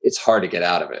 it's hard to get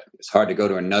out of it. It's hard to go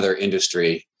to another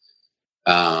industry,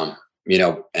 and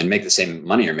make the same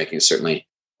money you're making, certainly,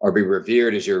 or be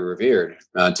revered as you're revered,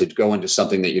 to go into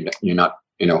something that you're not,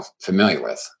 familiar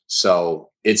with.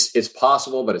 So it's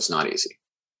possible, but it's not easy.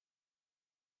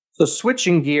 So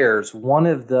switching gears, one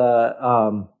of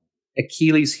the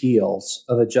Achilles heels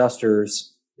of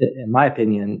adjusters, in my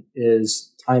opinion,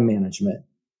 is time management.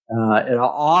 It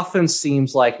often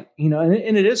seems like, and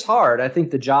it is hard. I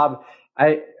think the job,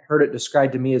 I heard it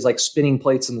described to me as like spinning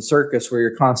plates in the circus, where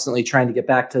you're constantly trying to get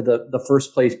back to the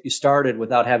first place you started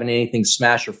without having anything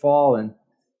smash or fall. And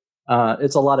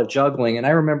it's a lot of juggling. And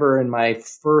I remember in my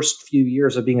first few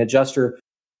years of being adjuster,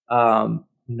 I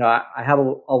have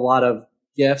a lot of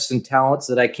gifts and talents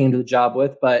that I came to the job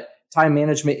with, but time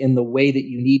management in the way that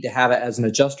you need to have it as an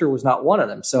adjuster was not one of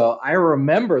them. So I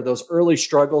remember those early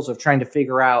struggles of trying to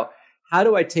figure out, how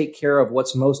do I take care of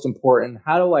what's most important?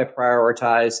 How do I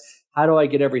prioritize? How do I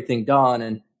get everything done?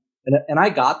 And I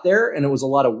got there, and it was a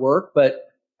lot of work, but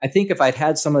I think if I'd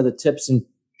had some of the tips and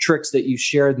tricks that you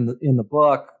shared in the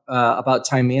book about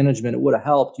time management, it would have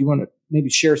helped. You want to maybe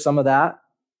share some of that?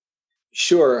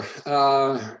 Sure.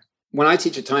 When I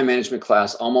teach a time management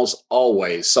class, almost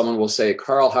always someone will say,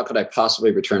 Carl, how could I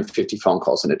possibly return 50 phone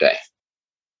calls in a day?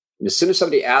 And as soon as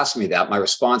somebody asks me that, my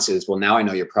response is, well, now I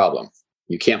know your problem.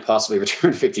 You can't possibly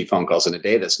return 50 phone calls in a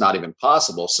day. That's not even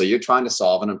possible. So you're trying to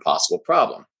solve an impossible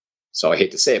problem. So I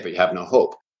hate to say it, but you have no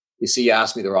hope. You see, you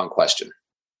asked me the wrong question.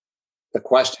 The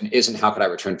question isn't, how could I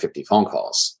return 50 phone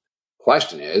calls? The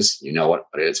question is, what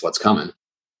it is, what's coming.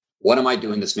 What am I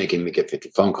doing that's making me get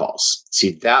 50 phone calls?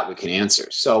 See, that we can answer.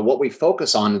 So what we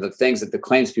focus on are the things that the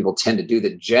claims people tend to do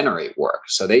that generate work.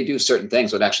 So they do certain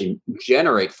things that actually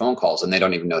generate phone calls, and they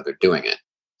don't even know they're doing it.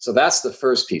 So that's the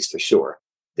first piece for sure.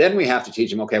 Then we have to teach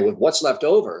them, okay, with what's left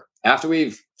over, after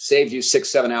we've saved you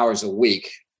 6-7 hours a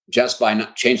week just by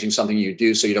not changing something you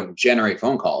do so you don't generate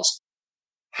phone calls,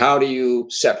 how do you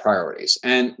set priorities?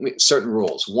 And certain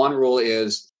rules. One rule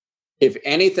is, if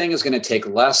anything is going to take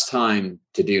less time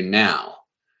to do now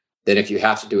than if you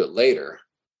have to do it later,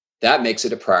 that makes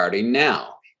it a priority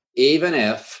now, even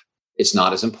if it's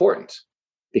not as important.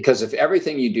 Because if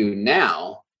everything you do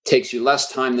now takes you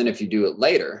less time than if you do it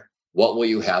later, what will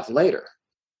you have later?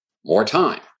 More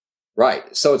time,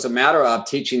 right? So it's a matter of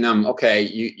teaching them, okay,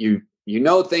 you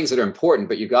know things that are important,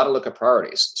 but you got to look at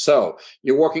priorities. So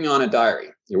you're working on a diary.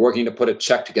 You're working to put a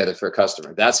check together for a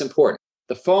customer. That's important.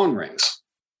 The phone rings.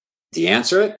 Do you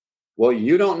answer it? Well,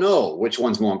 you don't know which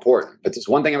one's more important. But there's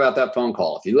one thing about that phone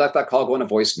call. If you let that call go into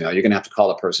voicemail, you're going to have to call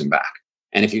the person back.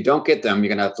 And if you don't get them, you're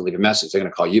going to have to leave a message. They're going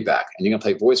to call you back. And you're going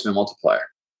to play voicemail multiplier.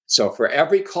 So for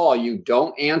every call you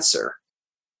don't answer,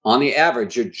 on the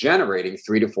average, you're generating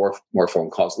 3 to 4 more phone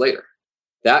calls later.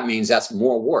 That means that's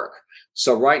more work.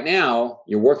 So right now,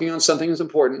 you're working on something that's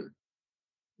important.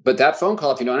 But that phone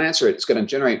call, if you don't answer it, it's going to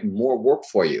generate more work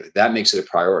for you. That makes it a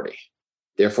priority.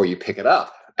 Therefore, you pick it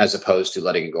up, as opposed to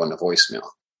letting it go into voicemail.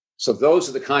 So those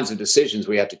are the kinds of decisions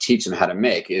we have to teach them how to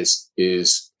make is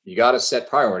you got to set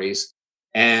priorities,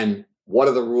 and what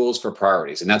are the rules for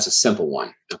priorities? And that's a simple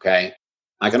one. Okay.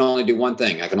 I can only do one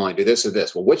thing. I can only do this or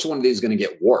this. Well, which one of these is going to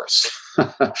get worse?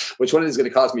 Which one of these is going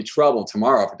to cause me trouble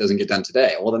tomorrow if it doesn't get done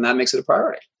today? Well, then that makes it a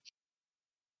priority.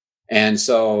 And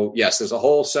so, yes, there's a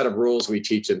whole set of rules we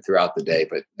teach them throughout the day,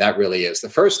 but that really is the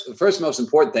first most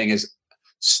important thing is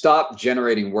stop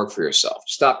generating work for yourself.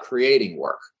 Stop creating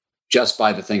work just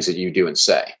by the things that you do and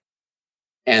say.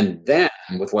 And then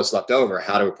with what's left over,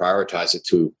 how to prioritize it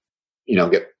to,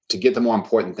 get the more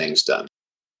important things done.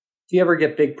 Do you ever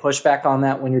get big pushback on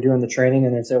that when you're doing the training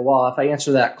and they say, well, if I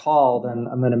answer that call, then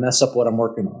I'm going to mess up what I'm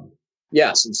working on?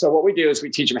 Yes. And so what we do is we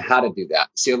teach them how to do that.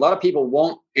 See, a lot of people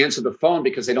won't answer the phone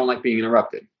because they don't like being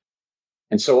interrupted.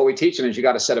 And so what we teach them is you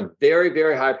got to set a very,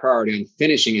 very high priority on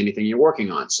finishing anything you're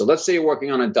working on. So let's say you're working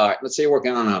on a diet. Let's say you're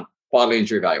working on a bodily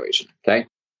injury evaluation. Okay.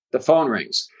 The phone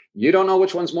rings. You don't know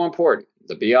which one's more important,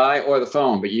 the BI or the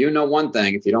phone, but you know one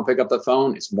thing. If you don't pick up the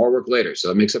phone, it's more work later. So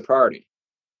it makes it a priority.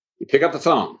 You pick up the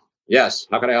phone. Yes.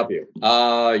 How can I help you?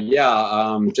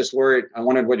 Just worried. I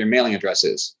wondered what your mailing address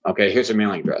is. Okay. Here's your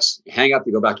mailing address. You hang up,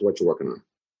 you go back to what you're working on.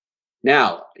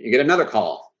 Now you get another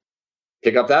call.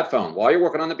 Pick up that phone. While you're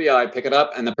working on the BI, pick it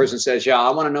up. And the person says, yeah,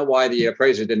 I want to know why the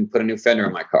appraiser didn't put a new fender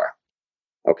in my car.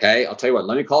 Okay. I'll tell you what,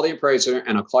 let me call the appraiser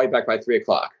and I'll call you back by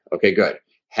 3:00. Okay, good.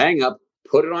 Hang up,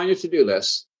 put it on your to-do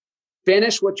list,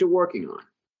 finish what you're working on,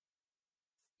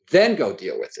 then go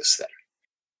deal with this thing.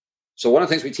 So one of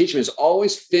the things we teach them is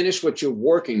always finish what you're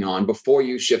working on before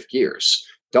you shift gears.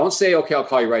 Don't say, okay, I'll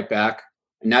call you right back.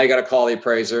 And now you got to call the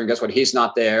appraiser and guess what? He's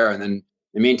not there. And then in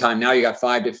the meantime, now you got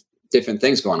 5 different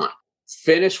things going on.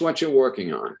 Finish what you're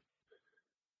working on,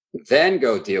 then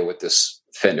go deal with this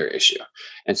fender issue.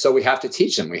 And so we have to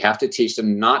teach them. We have to teach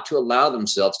them not to allow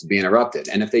themselves to be interrupted.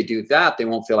 And if they do that, they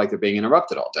won't feel like they're being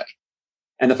interrupted all day.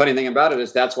 And the funny thing about it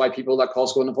is that's why people let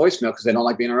calls go into voicemail, because they don't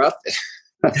like being interrupted.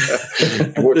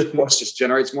 Which just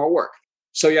generates more work.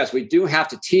 So yes, we do have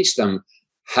to teach them,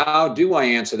 how do I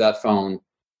answer that phone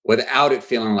without it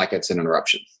feeling like it's an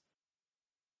interruption?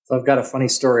 So I've got a funny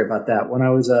story about that. When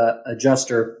I was a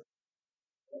adjuster,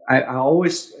 I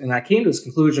always, and I came to this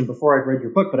conclusion before I'd read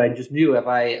your book, but I just knew if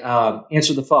I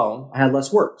answered the phone, I had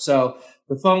less work. So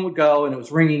the phone would go and it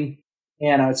was ringing,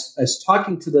 and I was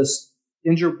talking to this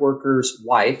injured worker's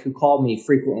wife who called me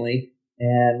frequently,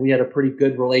 and we had a pretty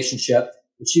good relationship.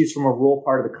 But she was from a rural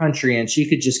part of the country, and she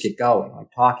could just get going, like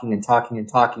talking and talking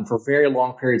and talking for very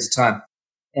long periods of time.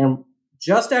 And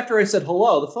just after I said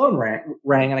hello, the phone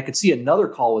rang, and I could see another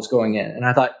call was going in. And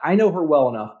I thought, I know her well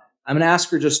enough. I'm going to ask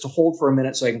her just to hold for a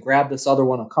minute so I can grab this other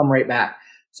one. I'll come right back.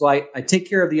 So I take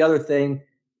care of the other thing,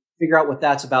 figure out what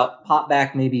that's about, pop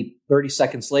back maybe 30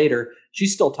 seconds later.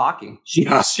 She's still talking. She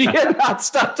had not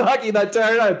stopped talking that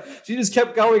entire time. She just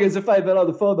kept going as if I'd been on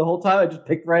the phone the whole time. I just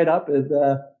picked right up and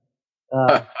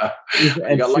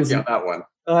you got lucky on that one.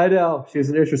 I know. She was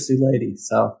an interesting lady.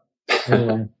 So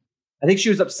anyway, I think she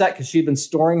was upset because she'd been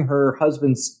storing her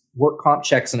husband's work comp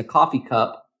checks in a coffee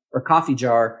cup or coffee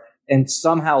jar and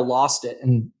somehow lost it.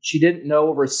 And she didn't know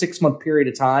over a 6-month period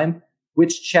of time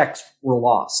which checks were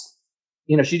lost.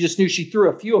 You know, she just knew she threw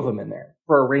a few of them in there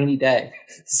for a rainy day.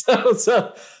 So it was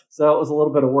a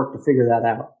little bit of work to figure that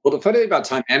out. Well, the funny thing about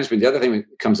time management, the other thing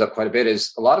that comes up quite a bit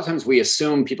is a lot of times we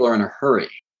assume people are in a hurry.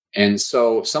 And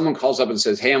so if someone calls up and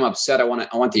says, hey, I'm upset, I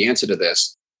want the answer to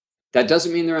this, that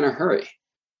doesn't mean they're in a hurry.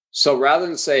 So rather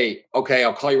than say, okay,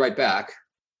 I'll call you right back.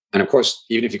 And of course,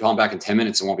 even if you call them back in 10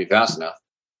 minutes, it won't be fast enough.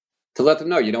 To let them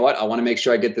know, you know what, I want to make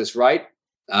sure I get this right.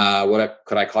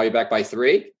 Could I call you back by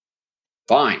 3?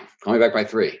 Fine. Call me back by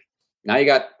 3. Now you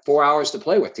got 4 hours to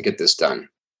play with to get this done.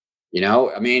 You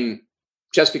know, I mean,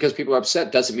 just because people are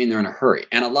upset doesn't mean they're in a hurry.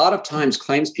 And a lot of times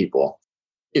claims people,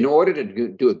 in order to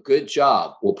do a good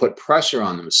job, will put pressure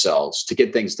on themselves to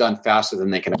get things done faster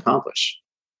than they can accomplish.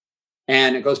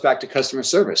 And it goes back to customer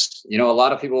service. You know, a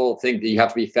lot of people think that you have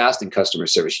to be fast in customer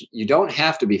service. You don't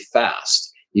have to be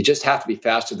fast. You just have to be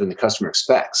faster than the customer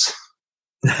expects.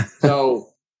 So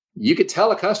you could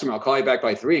tell a customer, I'll call you back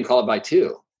by 3 and call it by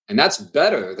 2. And that's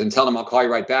better than telling them I'll call you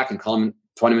right back and call them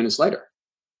 20 minutes later,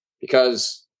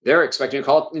 because they're expecting a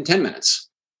call in 10 minutes.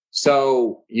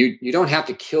 So you don't have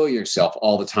to kill yourself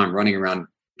all the time running around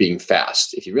being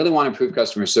fast. If you really want to improve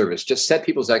customer service, just set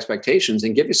people's expectations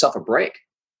and give yourself a break.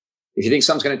 If you think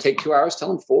something's going to take 2 hours, tell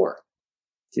them 4.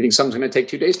 If you think something's going to take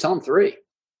 2 days, tell them 3.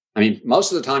 I mean,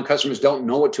 most of the time, customers don't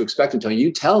know what to expect until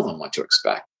you tell them what to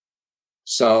expect.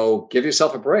 So give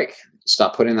yourself a break.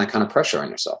 Stop putting that kind of pressure on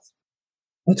yourself.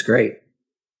 That's great.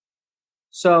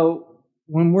 So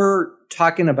when we're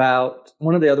talking about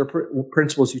one of the other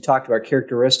principles you talked about,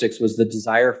 characteristics, was the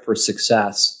desire for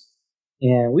success.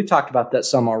 And we've talked about that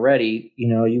some already. You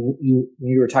know, when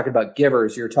you were talking about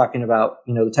givers, you were talking about,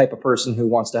 you know, the type of person who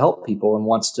wants to help people and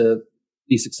wants to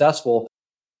be successful.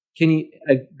 Can you,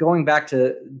 going back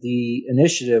to the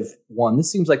initiative one,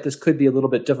 this seems like this could be a little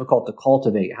bit difficult to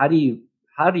cultivate. How do you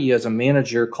as a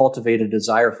manager cultivate a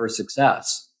desire for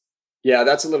success? Yeah,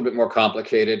 that's a little bit more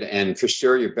complicated. And for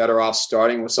sure, you're better off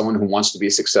starting with someone who wants to be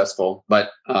successful, but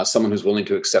someone who's willing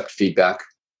to accept feedback.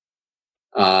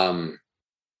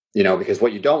 Because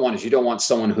what you don't want is you don't want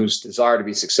someone whose desire to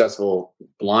be successful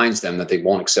blinds them that they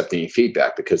won't accept any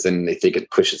feedback, because then they think it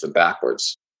pushes them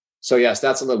backwards. So yes,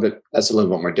 that's a little bit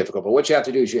more difficult. But what you have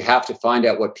to do is you have to find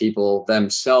out what people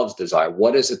themselves desire.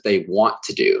 What is it they want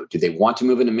to do? Do they want to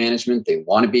move into management? They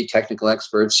want to be technical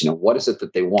experts? What is it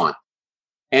that they want?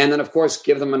 And then, of course,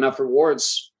 give them enough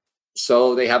rewards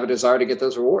so they have a desire to get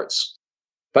those rewards.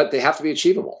 But they have to be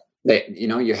achievable.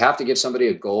 You have to give somebody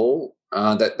a goal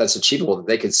that's achievable, that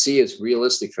they can see as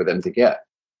realistic for them to get.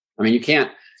 I mean, you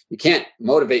can't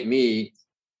motivate me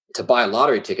to buy a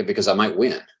lottery ticket because I might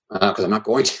win, because I'm not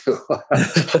going to.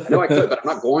 I know I could, but I'm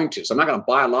not going to. So I'm not going to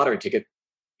buy a lottery ticket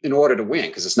in order to win,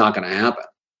 because it's not going to happen.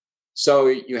 So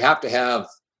you have to have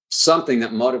something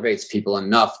that motivates people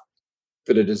enough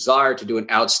for the desire to do an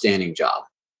outstanding job,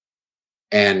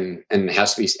 and it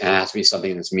has to be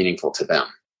something that's meaningful to them.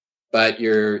 But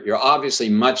you're obviously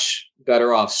much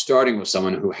better off starting with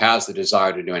someone who has the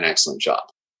desire to do an excellent job.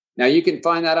 Now, you can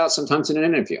find that out sometimes in an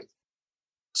interview.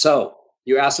 So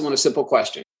you ask someone a simple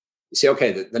question. You say,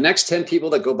 okay, the next 10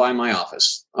 people that go by my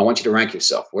office, I want you to rank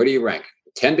yourself. Where do you rank?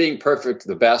 10 being perfect,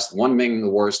 the best, 1 being the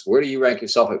worst. Where do you rank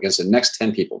yourself against the next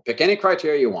 10 people? Pick any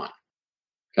criteria you want.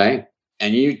 Okay.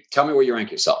 And you tell me where you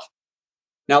rank yourself.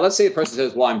 Now, let's say the person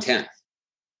says, well, I'm 10.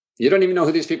 You don't even know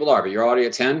who these people are, but you're already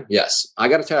at 10. Yes. I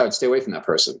got to tell you, I'd stay away from that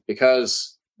person,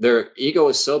 because their ego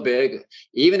is so big.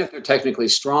 Even if they're technically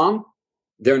strong,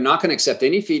 they're not going to accept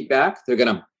any feedback. They're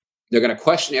going to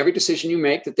question every decision you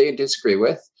make that they disagree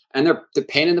with. And they're the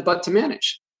pain in the butt to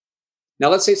manage. Now,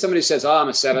 let's say somebody says, I'm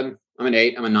a 7, I'm an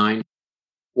 8, I'm a 9.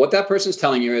 What that person's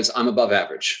telling you is, I'm above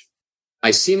average. I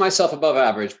see myself above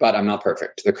average, but I'm not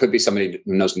perfect. There could be somebody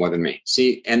who knows more than me.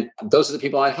 See, and those are the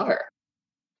people I hire.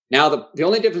 Now, the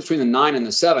only difference between the 9 and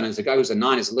the 7 is the guy who's a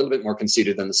 9 is a little bit more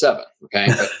conceited than the 7. Okay.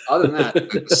 But other than that,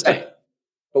 they're the same.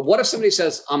 But what if somebody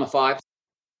says, I'm a 5,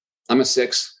 I'm a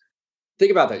 6? Think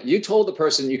about that. You told the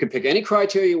person you can pick any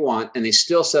criteria you want, and they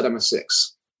still said, I'm a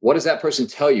 6. What does that person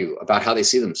tell you about how they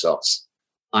see themselves?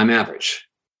 I'm average.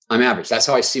 I'm average. That's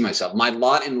how I see myself. My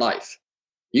lot in life.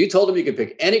 You told them you could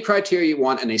pick any criteria you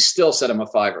want, and they still said, I'm a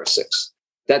 5 or a 6.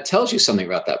 That tells you something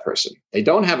about that person. They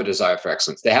don't have a desire for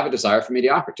excellence. They have a desire for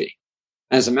mediocrity.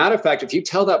 And as a matter of fact, if you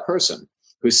tell that person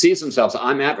who sees themselves,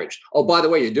 I'm average, oh, by the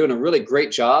way, you're doing a really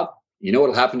great job, you know what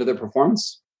will happen to their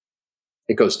performance?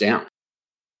 It goes down.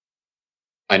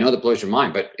 I know that blows your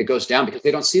mind, but it goes down because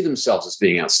they don't see themselves as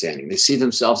being outstanding. They see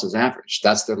themselves as average.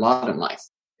 That's their lot in life.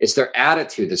 It's their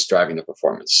attitude that's driving the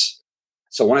performance.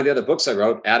 So one of the other books I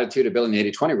wrote, Attitude of Building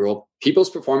the 80-20 Rule, people's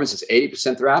performance is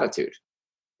 80% their attitude.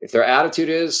 If their attitude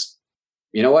is,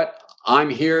 you know what,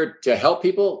 I'm here to help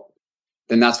people,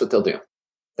 then that's what they'll do.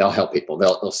 They'll help people.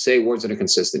 They'll say words that are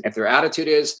consistent. If their attitude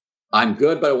is, I'm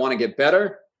good, but I want to get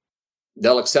better,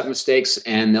 they'll accept mistakes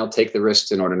and they'll take the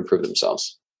risks in order to improve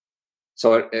themselves.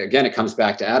 So again, it comes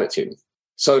back to attitude.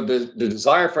 So the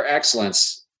desire for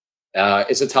excellence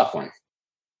is a tough one.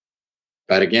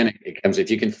 But again, it comes, if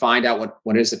you can find out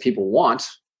what it is that people want,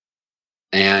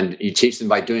 and you teach them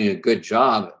by doing a good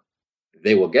job,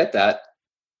 they will get that.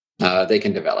 They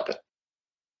can develop it.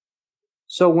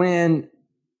 So when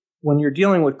you're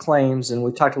dealing with claims, and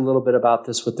we talked a little bit about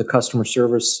this with the customer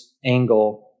service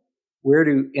angle, where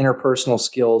do interpersonal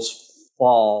skills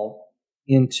fall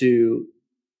into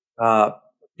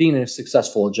being a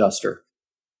successful adjuster?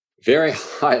 Very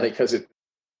highly, because it's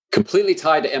completely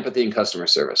tied to empathy and customer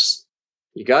service.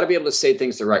 You got to be able to say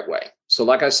things the right way. So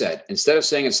like I said, instead of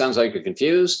saying it sounds like you're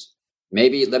confused,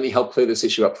 maybe let me help clear this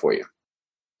issue up for you.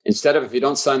 Instead of, if you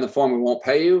don't sign the form, we won't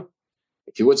pay you.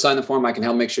 If you would sign the form, I can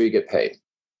help make sure you get paid.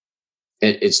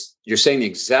 You're saying the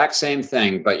exact same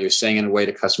thing, but you're saying it in a way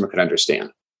the customer can understand.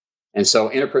 And so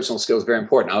interpersonal skills is very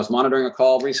important. I was monitoring a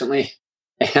call recently,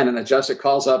 and an adjuster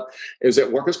calls up. It was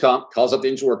at workers' comp, calls up the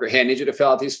injured worker. Hey, I need you to fill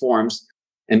out these forms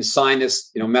and sign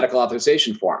this, medical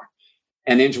authorization form.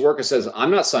 And the injured worker says,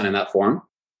 I'm not signing that form.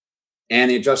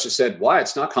 And the adjuster said, why?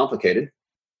 It's not complicated.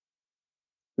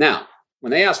 Now,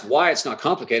 when they asked why it's not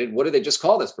complicated, what did they just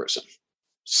call this person?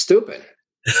 Stupid,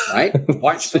 right?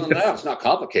 Why aren't you filling that out? It's not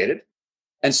complicated.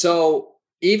 And so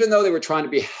even though they were trying to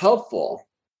be helpful,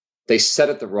 they said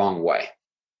it the wrong way.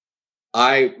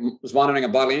 I was monitoring a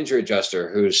bodily injury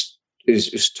adjuster who's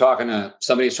talking to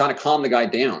somebody who's trying to calm the guy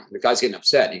down. The guy's getting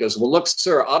upset. He goes, well, look,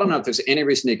 sir, I don't know if there's any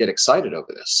reason to get excited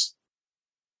over this.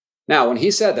 Now, when he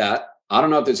said that, I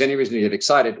don't know if there's any reason to get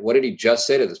excited. What did he just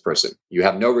say to this person? You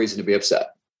have no reason to be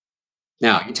upset.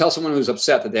 Now, you tell someone who's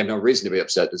upset that they have no reason to be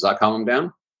upset. Does that calm them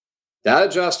down? That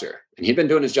adjuster, and he'd been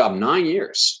doing his job 9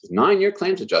 years, 9-year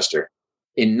claims adjuster.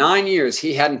 In 9 years,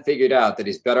 he hadn't figured out that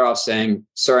he's better off saying,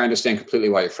 sir, I understand completely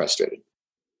why you're frustrated.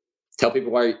 Tell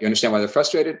people why you understand why they're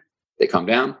frustrated. They calm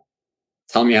down.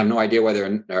 Tell them you have no idea why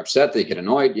they're upset. They get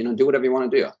annoyed. Do whatever you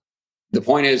want to do. The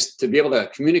point is to be able to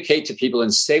communicate to people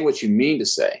and say what you mean to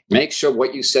say. Make sure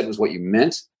what you said was what you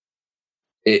meant.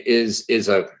 It is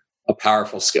a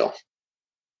powerful skill.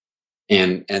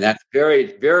 And that's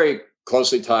very, very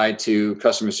closely tied to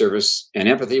customer service and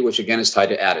empathy, which again is tied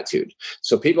to attitude.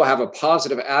 So people have a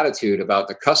positive attitude about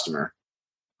the customer.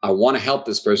 I want to help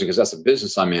this person because that's the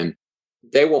business I'm in.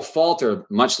 They will falter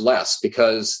much less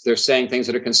because they're saying things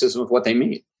that are consistent with what they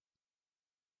mean.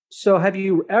 So have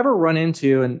you ever run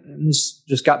into, and this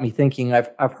just got me thinking,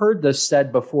 I've heard this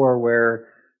said before where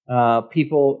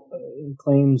people in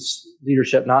claims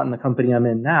leadership, not in the company I'm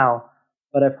in now,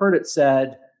 but I've heard it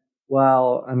said,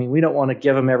 well, I mean, we don't want to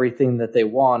give them everything that they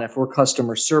want. If we're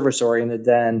customer service oriented,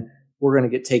 then we're going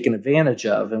to get taken advantage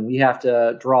of, and we have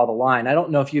to draw the line. I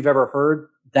don't know if you've ever heard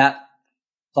that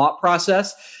thought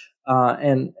process,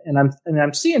 and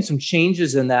I'm seeing some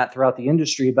changes in that throughout the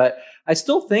industry, but I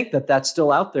still think that that's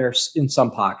still out there in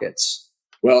some pockets.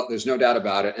 Well, there's no doubt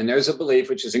about it, and there's a belief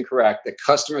which is incorrect that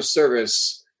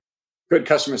good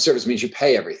customer service means you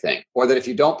pay everything, or that if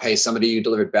you don't pay somebody, you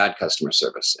delivered bad customer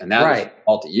service. And that is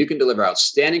faulty. You can deliver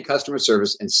outstanding customer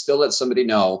service and still let somebody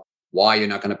know why you're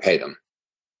not going to pay them.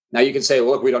 Now you can say,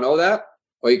 well, look, we don't know that.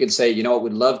 Or you can say, you know what,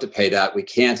 we'd love to pay that. We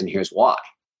can't. And here's why.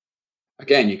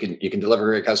 Again, you can deliver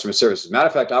great customer service. As a matter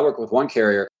of fact, I work with one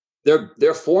carrier.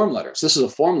 Their form letters. This is a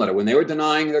form letter. When they were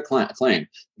denying their claim,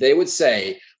 they would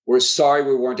say, we're sorry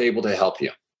we weren't able to help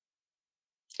you.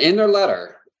 In their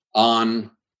letter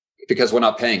because we're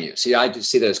not paying you. See, I just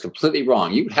see that as completely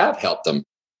wrong. You have helped them.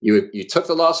 You took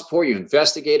the loss report, you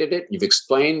investigated it, you've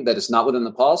explained that it's not within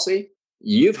the policy.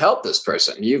 You've helped this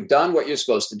person. You've done what you're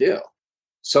supposed to do.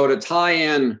 So to tie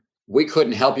in, we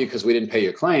couldn't help you because we didn't pay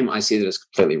your claim, I see that as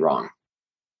completely wrong.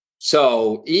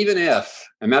 So even if,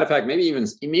 as a matter of fact, maybe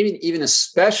even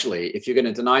especially if you're going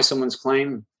to deny someone's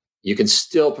claim, you can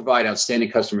still provide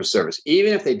outstanding customer service.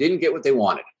 Even if they didn't get what they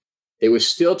wanted, they were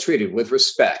still treated with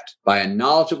respect by a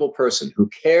knowledgeable person who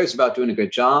cares about doing a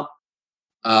good job.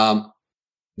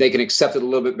 They can accept it a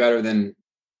little bit better than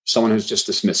someone who's just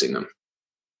dismissing them.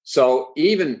 So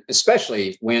even,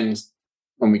 especially when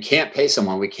we can't pay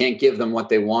someone, we can't give them what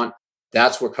they want,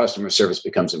 that's where customer service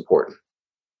becomes important.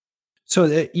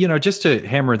 So, just to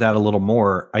hammer that a little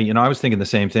more, I was thinking the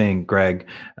same thing, Greg.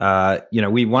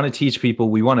 We want to teach people,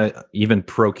 we want to even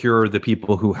procure the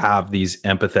people who have these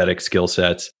empathetic skill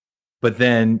sets. But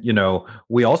then,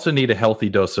 we also need a healthy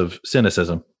dose of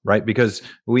cynicism, right? Because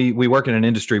we work in an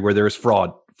industry where there is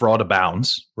fraud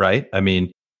abounds, right? I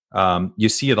mean, you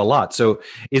see it a lot. So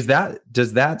does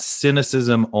that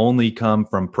cynicism only come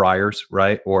from priors,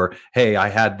 right? Or, hey, I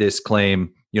had this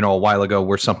claim, a while ago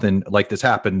where something like this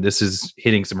happened. This is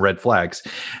hitting some red flags.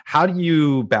 How do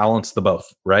you balance the both,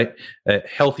 right? A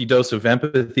healthy dose of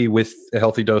empathy with a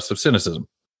healthy dose of cynicism.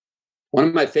 One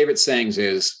of my favorite sayings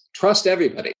is, trust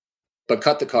everybody, but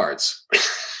cut the cards.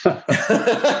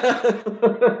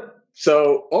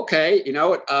 So, okay,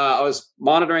 I was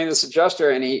monitoring this adjuster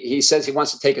and he says he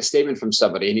wants to take a statement from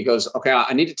somebody. And he goes, okay,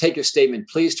 I need to take your statement.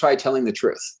 Please try telling the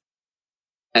truth.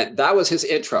 And that was his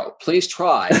intro. Please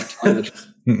try telling the truth.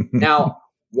 Now,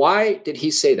 why did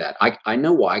he say that? I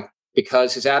know why.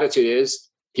 Because his attitude is,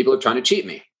 people are trying to cheat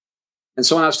me. And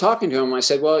so when I was talking to him, I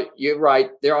said, well, you're right.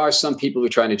 There are some people who are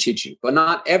trying to cheat you, but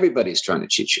not everybody's trying to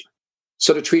cheat you.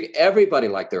 So to treat everybody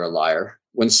like they're a liar,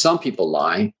 when some people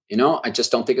lie, I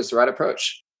just don't think it's the right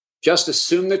approach. Just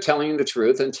assume they're telling you the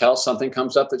truth until something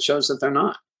comes up that shows that they're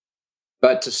not.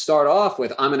 But to start off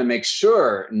with, I'm going to make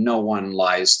sure no one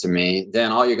lies to me,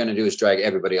 then all you're going to do is drag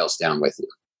everybody else down with you.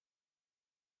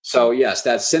 So yes,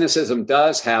 that cynicism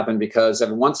does happen because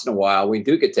every once in a while we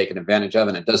do get taken advantage of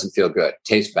and it doesn't feel good. It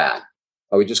tastes bad.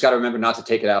 But we just got to remember not to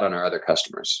take it out on our other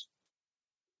customers.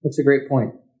 That's a great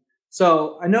point.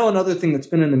 So I know another thing that's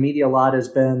been in the media a lot has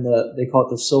been they call it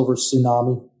the silver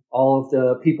tsunami. All of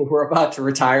the people who are about to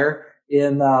retire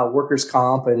in workers'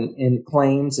 comp and in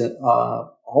claims and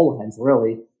all lines,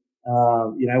 really.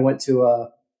 I went to a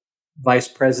vice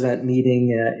president meeting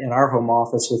in our home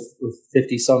office with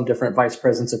 50 some different vice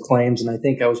presidents of claims, and I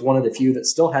think I was one of the few that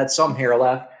still had some hair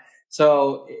left.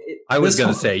 So I was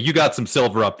going to say, you got some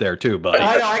silver up there too, buddy.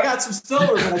 I know, I got some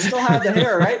silver, but I still have the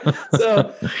hair, right?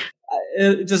 So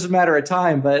it's just a matter of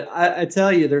time. But I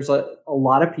tell you, there's a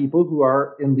lot of people who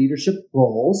are in leadership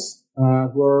roles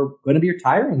who are going to be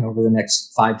retiring over the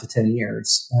next 5 to 10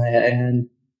 years. And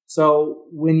so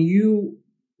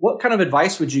what kind of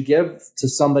advice would you give to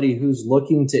somebody who's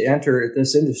looking to enter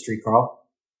this industry, Carl?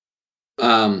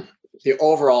 The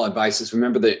overall advice is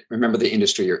remember the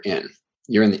industry you're in.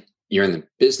 You're in the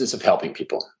business of helping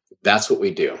people. That's what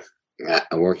we do.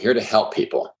 And we're here to help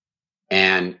people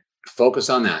and focus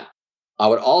on that. I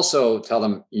would also tell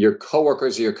them your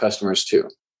coworkers are your customers too.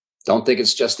 Don't think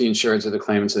it's just the insureds or the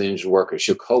claimants or the injured workers.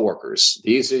 Your coworkers,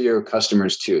 these are your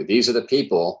customers too. These are the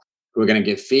people who are going to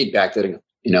give feedback that,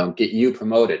 get you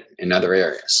promoted in other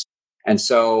areas. And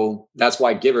so that's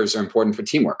why givers are important for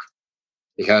teamwork,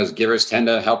 because givers tend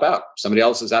to help out. Somebody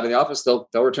else is out of the office, they'll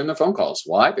return their phone calls.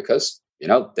 Why? Because,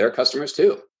 they're customers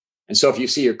too. And so if you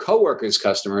see your coworkers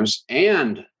customers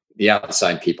and the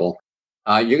outside people,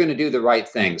 you're going to do the right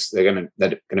things. That are going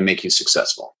to make you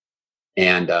successful.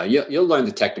 And you'll learn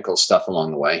the technical stuff along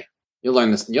the way. You'll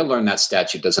learn this. You'll learn that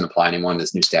statute doesn't apply anymore, and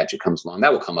this new statute comes along.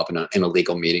 That will come up in a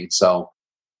legal meeting. So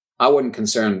I wouldn't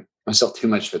concern myself too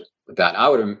much with that. I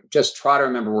would just try to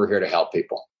remember we're here to help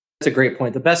people. That's a great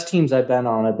point. The best teams I've been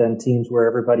on have been teams where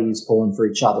everybody's pulling for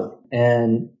each other,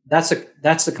 and that's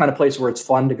the kind of place where it's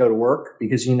fun to go to work,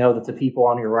 because you know that the people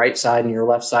on your right side and your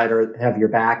left side have your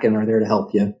back and are there to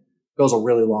help you. It goes a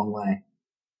really long way.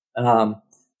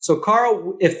 So,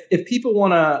 Carl, if people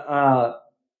want to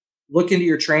look into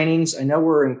your trainings, I know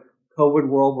we're in COVID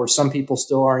world where some people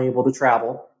still aren't able to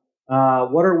travel.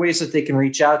 What are ways that they can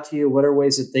reach out to you? What are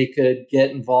ways that they could get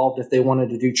involved if they wanted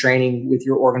to do training with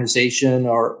your organization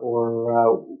or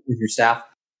with your staff?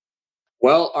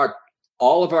 Well,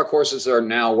 all of our courses are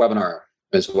now webinar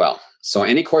as well. So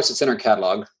any course that's in our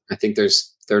catalog, I think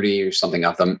there's 30 or something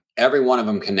of them. Every one of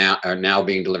them are now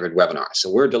being delivered webinars. So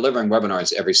we're delivering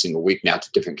webinars every single week now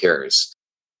to different carriers.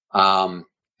 And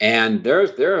there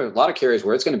are a lot of carriers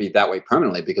where it's going to be that way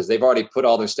permanently, because they've already put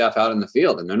all their staff out in the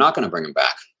field and they're not going to bring them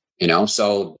back.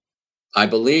 So I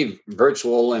believe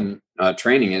virtual and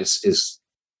training is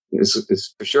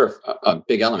for sure a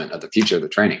big element of the future of the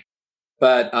training.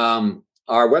 But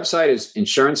our website is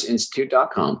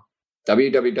insuranceinstitute.com,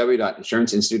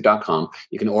 www.insuranceinstitute.com.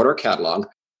 You can order a catalog.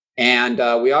 And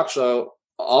we also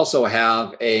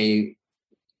have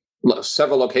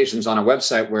several locations on our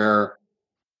website where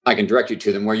I can direct you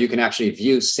to them, where you can actually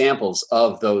view samples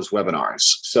of those webinars.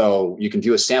 So you can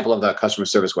view a sample of the customer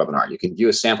service webinar. You can view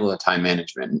a sample of the time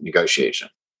management and negotiation.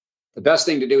 The best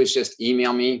thing to do is just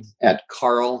email me at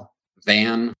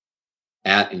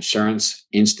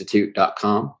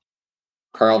carlvan@insuranceinstitute.com,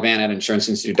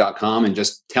 carlvan@insuranceinstitute.com, and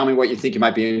just tell me what you think you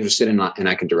might be interested in, and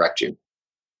I can direct you.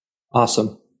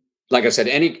 Awesome. Like I said,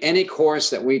 any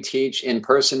course that we teach in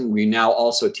person, we now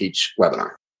also teach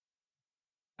webinar.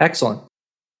 Excellent.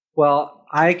 Well,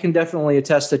 I can definitely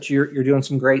attest that you're doing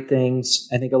some great things.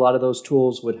 I think a lot of those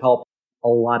tools would help a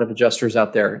lot of adjusters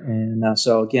out there. And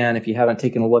so again, if you haven't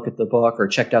taken a look at the book or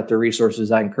checked out the resources,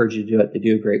 I encourage you to do it. They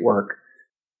do great work.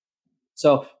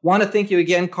 So want to thank you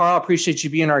again, Carl. Appreciate you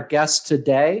being our guest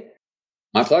today.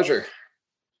 My pleasure.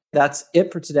 That's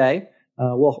it for today.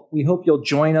 We hope you'll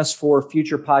join us for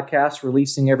future podcasts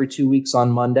releasing every 2 weeks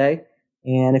on Monday.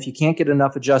 And if you can't get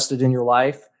enough adjusted in your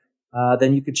life,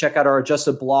 then you can check out our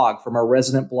adjusted blog from our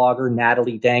resident blogger,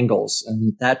 Natalie Dangles.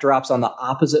 And that drops on the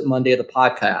opposite Monday of the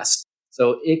podcast.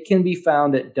 So it can be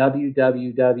found at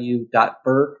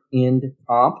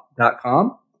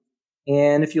www.burkeandcomp.com.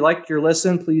 And if you liked your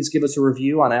listen, please give us a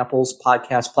review on Apple's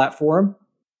podcast platform.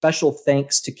 Special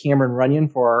thanks to Cameron Runyon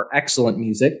for our excellent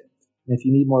music. And if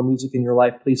you need more music in your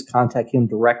life, please contact him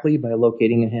directly by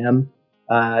locating him,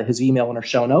 his email in our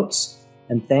show notes.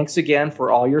 And thanks again for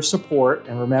all your support.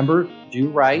 And remember, do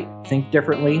right, think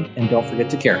differently, and don't forget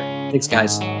to care. Thanks,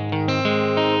 guys.